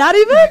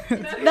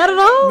even? Not at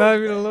all? Not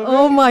even a little bit?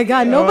 Oh my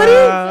God,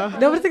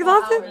 nobody's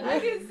exhausted? I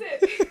can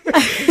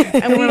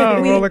sit. And we're on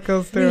a roller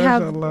coaster. We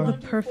have the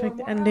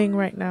perfect ending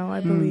right now, I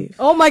believe.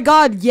 Oh my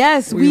God,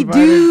 yes, we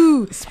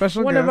do.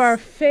 Special One guest. of our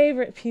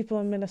favorite people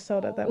in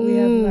Minnesota that we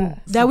have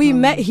met. That we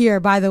met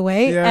here, by the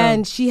way,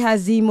 and she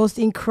has the most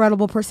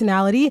incredible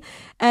personality.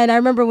 And I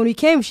remember when we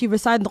came, she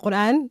recited the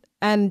Quran,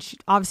 and she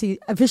obviously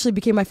officially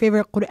became my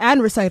favorite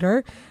Quran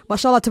reciter.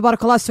 MashaAllah,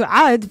 tabarakallah,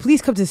 Su'ad, please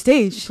come to the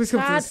stage. Please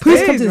come to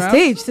the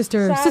stage,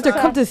 sister. Sister,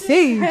 come to the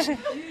stage.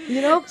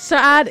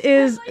 Saad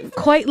is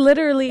quite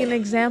literally an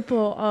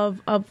example of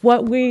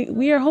what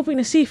we are hoping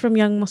to see from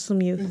young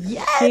Muslim youth.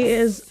 Yes. She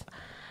is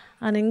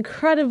an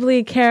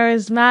incredibly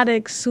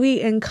charismatic,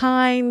 sweet, and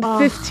kind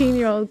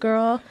 15-year-old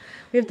girl.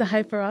 We have to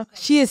hype her up.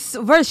 She is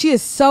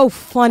so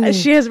funny.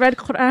 She has read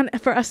Quran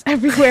for us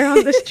everywhere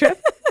on this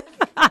trip.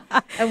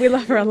 And we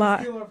love her a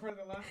lot.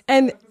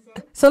 And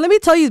so let me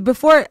tell you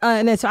before,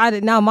 and it's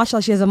added now,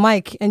 mashallah, she has a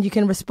mic and you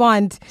can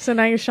respond. So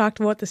now you're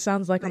shocked what this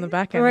sounds like on the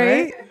back end,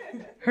 right?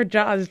 Her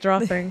jaw is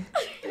dropping.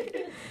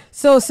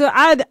 So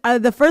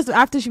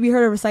after we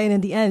heard her reciting in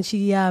the end,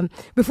 she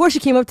before she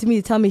came up to me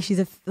to tell me she's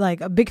a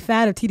big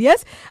fan of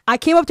TDS, I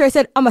came up to her, I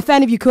said, I'm a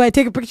fan of you, could I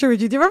take a picture with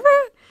you? Do you remember?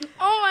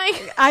 Oh my!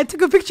 I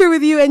took a picture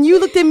with you and you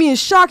looked at me in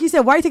shock. You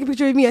said, why are you taking a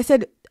picture with me? I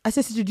said,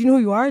 sister, do you know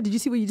who you are? Did you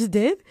see what you just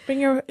did?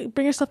 Bring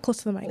yourself close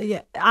to the mic.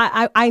 Yeah,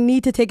 I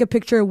need to take a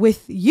picture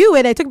with you.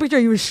 And I took a picture.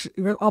 You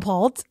were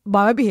appalled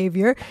by my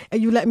behavior,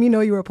 and you let me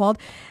know you were appalled.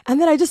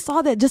 And then I just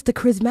saw that just the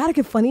charismatic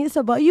and funniness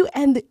about you,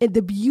 and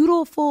the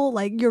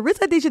beautiful, your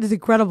recitation is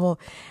incredible.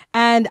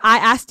 And I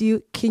asked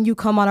you, can you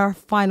come on our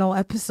final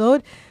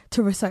episode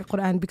to recite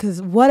Quran?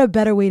 Because what a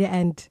better way to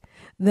end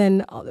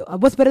than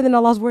what's better than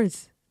Allah's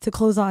words to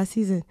close out a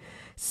season?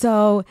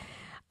 So.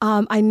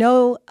 I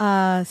know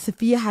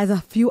Sophia has a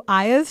few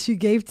ayahs she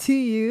gave to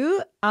you.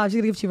 She's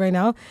gonna give to you right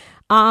now.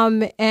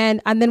 And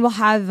then we'll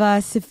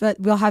have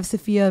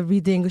Sophia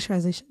read the English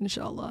translation,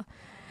 inshallah.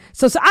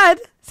 So Saad,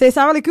 say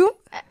assalamu alaikum.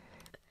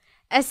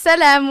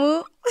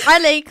 Assalamu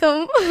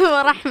alaikum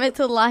wa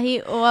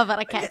rahmatullahi wa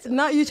barakatuh.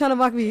 Not you trying to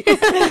mock me.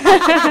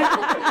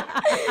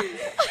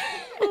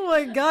 Oh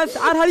my God,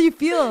 Saad, how do you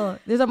feel?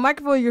 There's a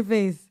microphone in your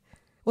face.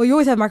 Well, you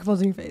always have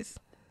microphones in your face.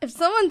 If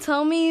someone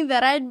told me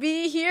that I'd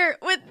be here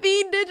with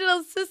the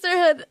Digital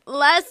Sisterhood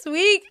last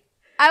week,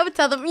 I would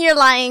tell them, you're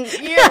lying.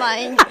 You're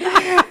lying.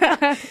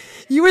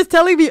 You were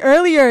telling me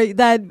earlier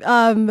that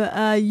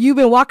you've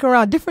been walking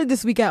around different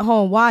this week at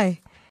home. Why?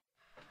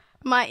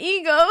 My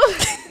ego.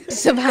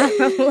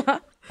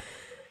 Subhanallah.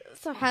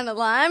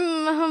 Subhanallah.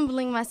 I'm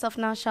humbling myself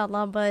now,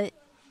 inshallah, but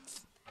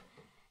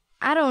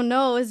I don't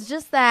know. It's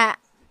just that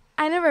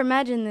I never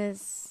imagined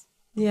this.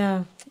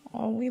 Yeah.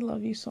 Oh, we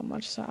love you so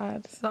much,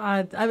 Saad.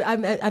 Saad,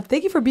 I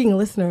thank you for being a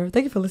listener.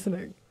 Thank you for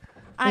listening.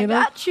 I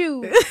got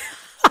you.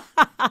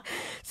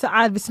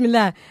 Saad,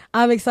 bismillah.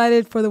 I'm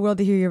excited for the world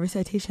to hear your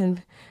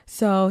recitation.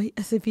 So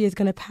Sophia is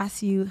going to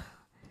pass you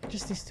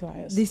just these two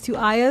ayahs. These two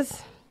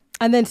ayahs.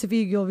 And then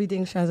Sophia, you'll read the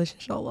English translation,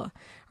 inshallah.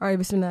 All right,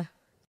 bismillah.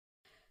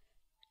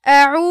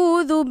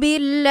 أعوذ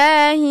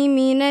بالله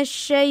من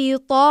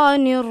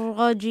الشيطان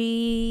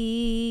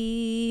الرجيم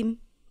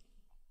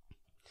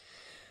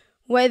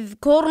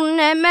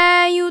واذكرن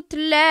ما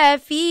يتلى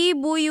في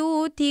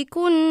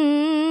بيوتكن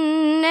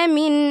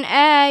من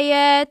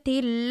آيات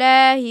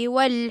الله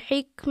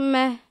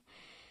والحكمة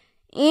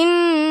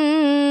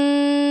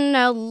إن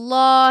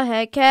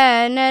الله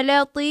كان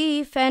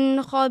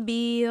لطيفا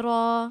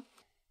خبيرا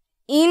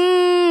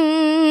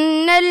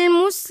إن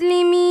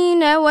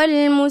المسلمين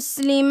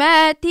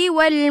والمسلمات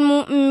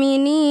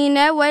والمؤمنين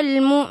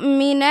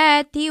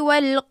والمؤمنات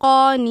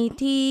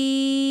والقانتين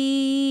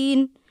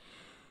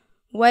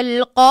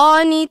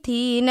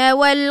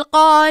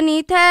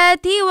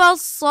والقانتات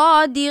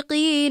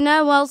والصادقين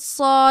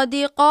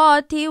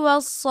والصادقات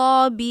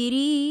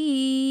والصابرين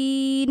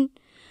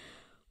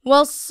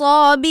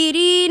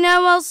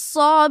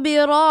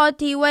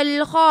والصابرات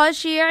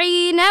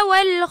والخاشعين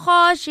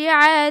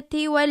والخاشعات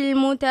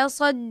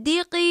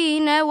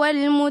والمتصدقين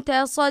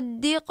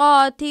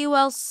والمتصدقات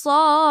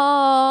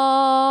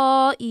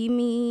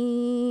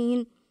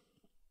والصائمين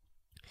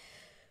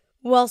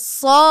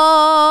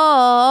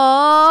والصائمين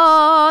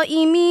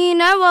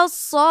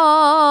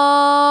والصائمات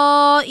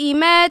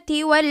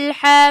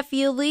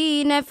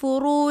والحافظين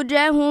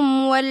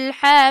فروجهم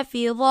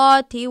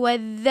والحافظات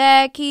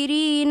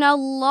والذاكرين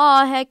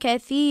الله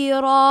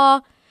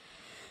كثيرا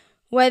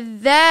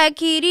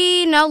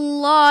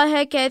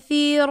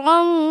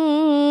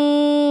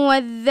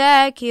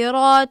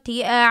والذاكرات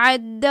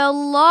أعد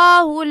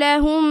الله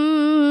لهم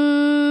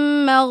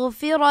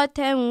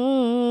مغفرة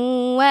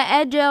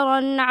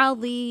وأجرا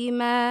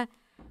عظيما.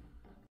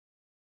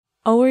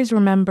 Always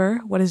remember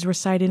what is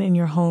recited in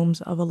your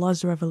homes of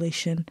Allah's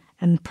revelation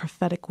and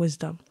prophetic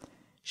wisdom.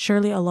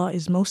 Surely Allah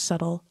is most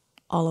subtle,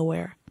 all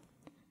aware.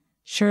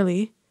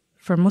 Surely,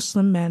 for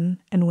Muslim men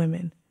and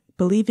women,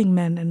 believing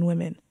men and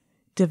women,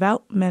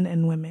 devout men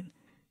and women,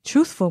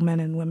 truthful men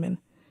and women,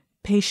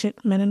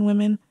 patient men and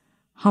women,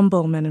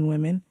 humble men and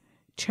women,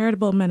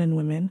 charitable men and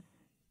women,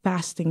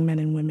 fasting men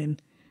and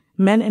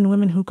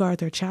women who guard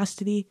their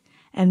chastity,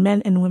 and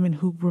men and women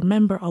who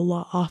remember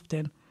Allah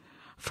often.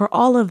 For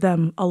all of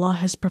them, Allah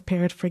has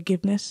prepared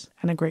forgiveness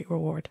and a great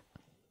reward.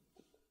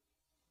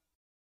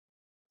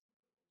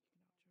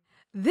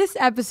 This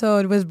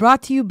episode was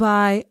brought to you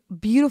by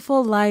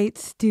Beautiful Light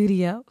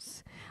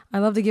Studios. I'd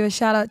love to give a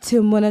shout out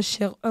to Muna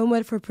Sheikh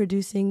Omar for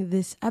producing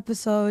this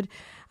episode.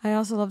 I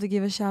also love to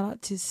give a shout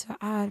out to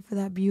Saad for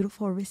that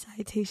beautiful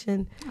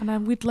recitation.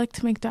 And we'd like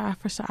to make dua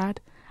for Saad.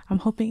 I'm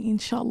hoping,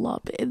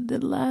 inshallah,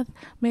 bi'idhnillah,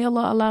 may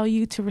Allah allow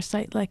you to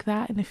recite like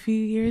that in a few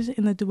years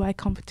in the Dubai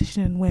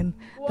competition and win.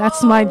 Whoa.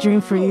 That's my dream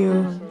for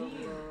you.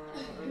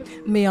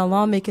 May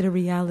Allah make it a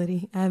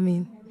reality.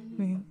 Ameen.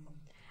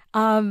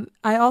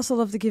 I also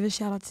love to give a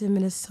shout out to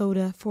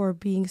Minnesota for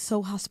being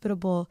so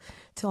hospitable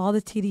to all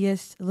the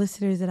TDS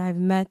listeners that I've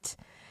met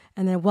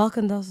and then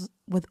welcomed us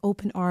with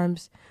open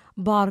arms.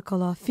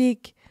 Barakallah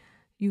feek.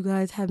 You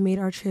guys have made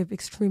our trip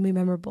extremely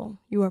memorable.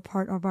 You are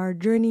part of our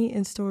journey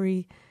and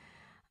story,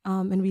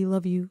 and we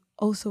love you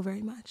oh so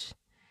very much.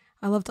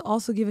 I love to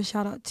also give a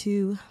shout out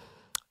to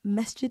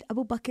Masjid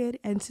Abu Bakr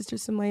and Sister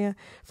Sumaya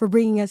for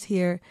bringing us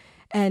here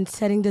and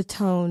setting the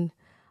tone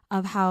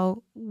of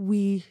how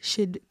we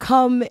should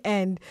come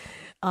and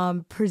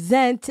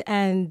present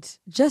and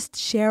just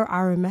share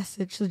our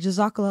message. So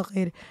Jazakallah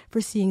khair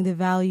for seeing the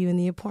value and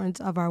the importance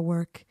of our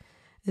work.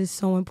 It is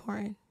so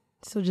important.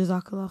 So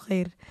Jazakallah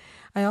khair.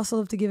 I also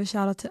love to give a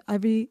shout out to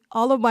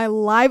all of my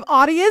live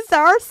audience that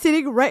are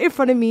sitting right in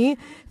front of me.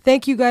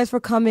 Thank you guys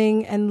for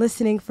coming and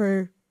listening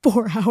for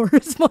 4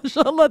 hours.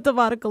 MashaAllah,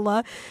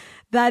 tabarakallah.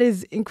 That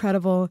is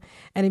incredible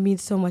and it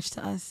means so much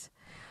to us.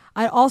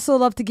 I'd also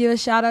love to give a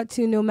shout out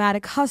to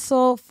Nomadic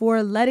Hustle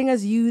for letting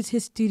us use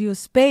his studio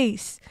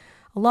space.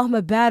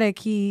 Allahumma barak,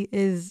 he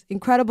is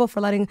incredible for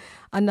letting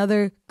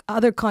other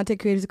content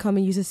creators come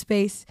and use his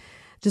space.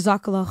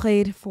 Jazakallah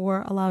khair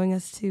for allowing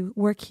us to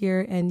work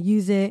here and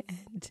use it.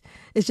 And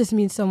it just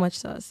means so much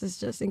to us. It's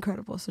just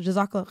incredible. So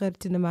Jazakallah khair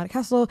to Nomadic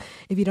Hustle.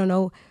 If you don't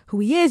know who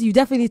he is, you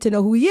definitely need to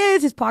know who he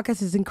is. His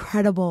podcast is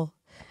incredible.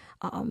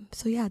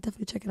 So yeah,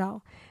 definitely check it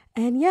out.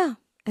 And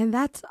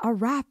that's a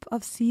wrap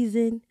of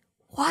season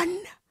 1.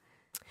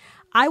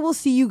 I will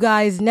see you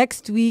guys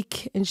next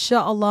week,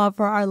 inshallah,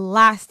 for our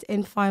last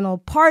and final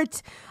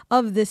part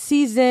of the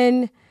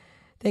season.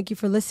 Thank you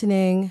for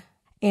listening.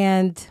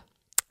 And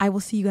I will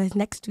see you guys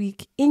next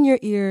week in your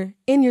ear,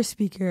 in your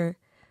speaker,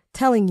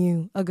 telling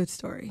you a good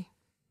story.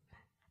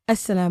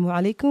 Assalamu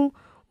alaikum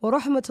wa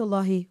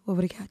rahmatullahi wa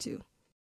barakatuh.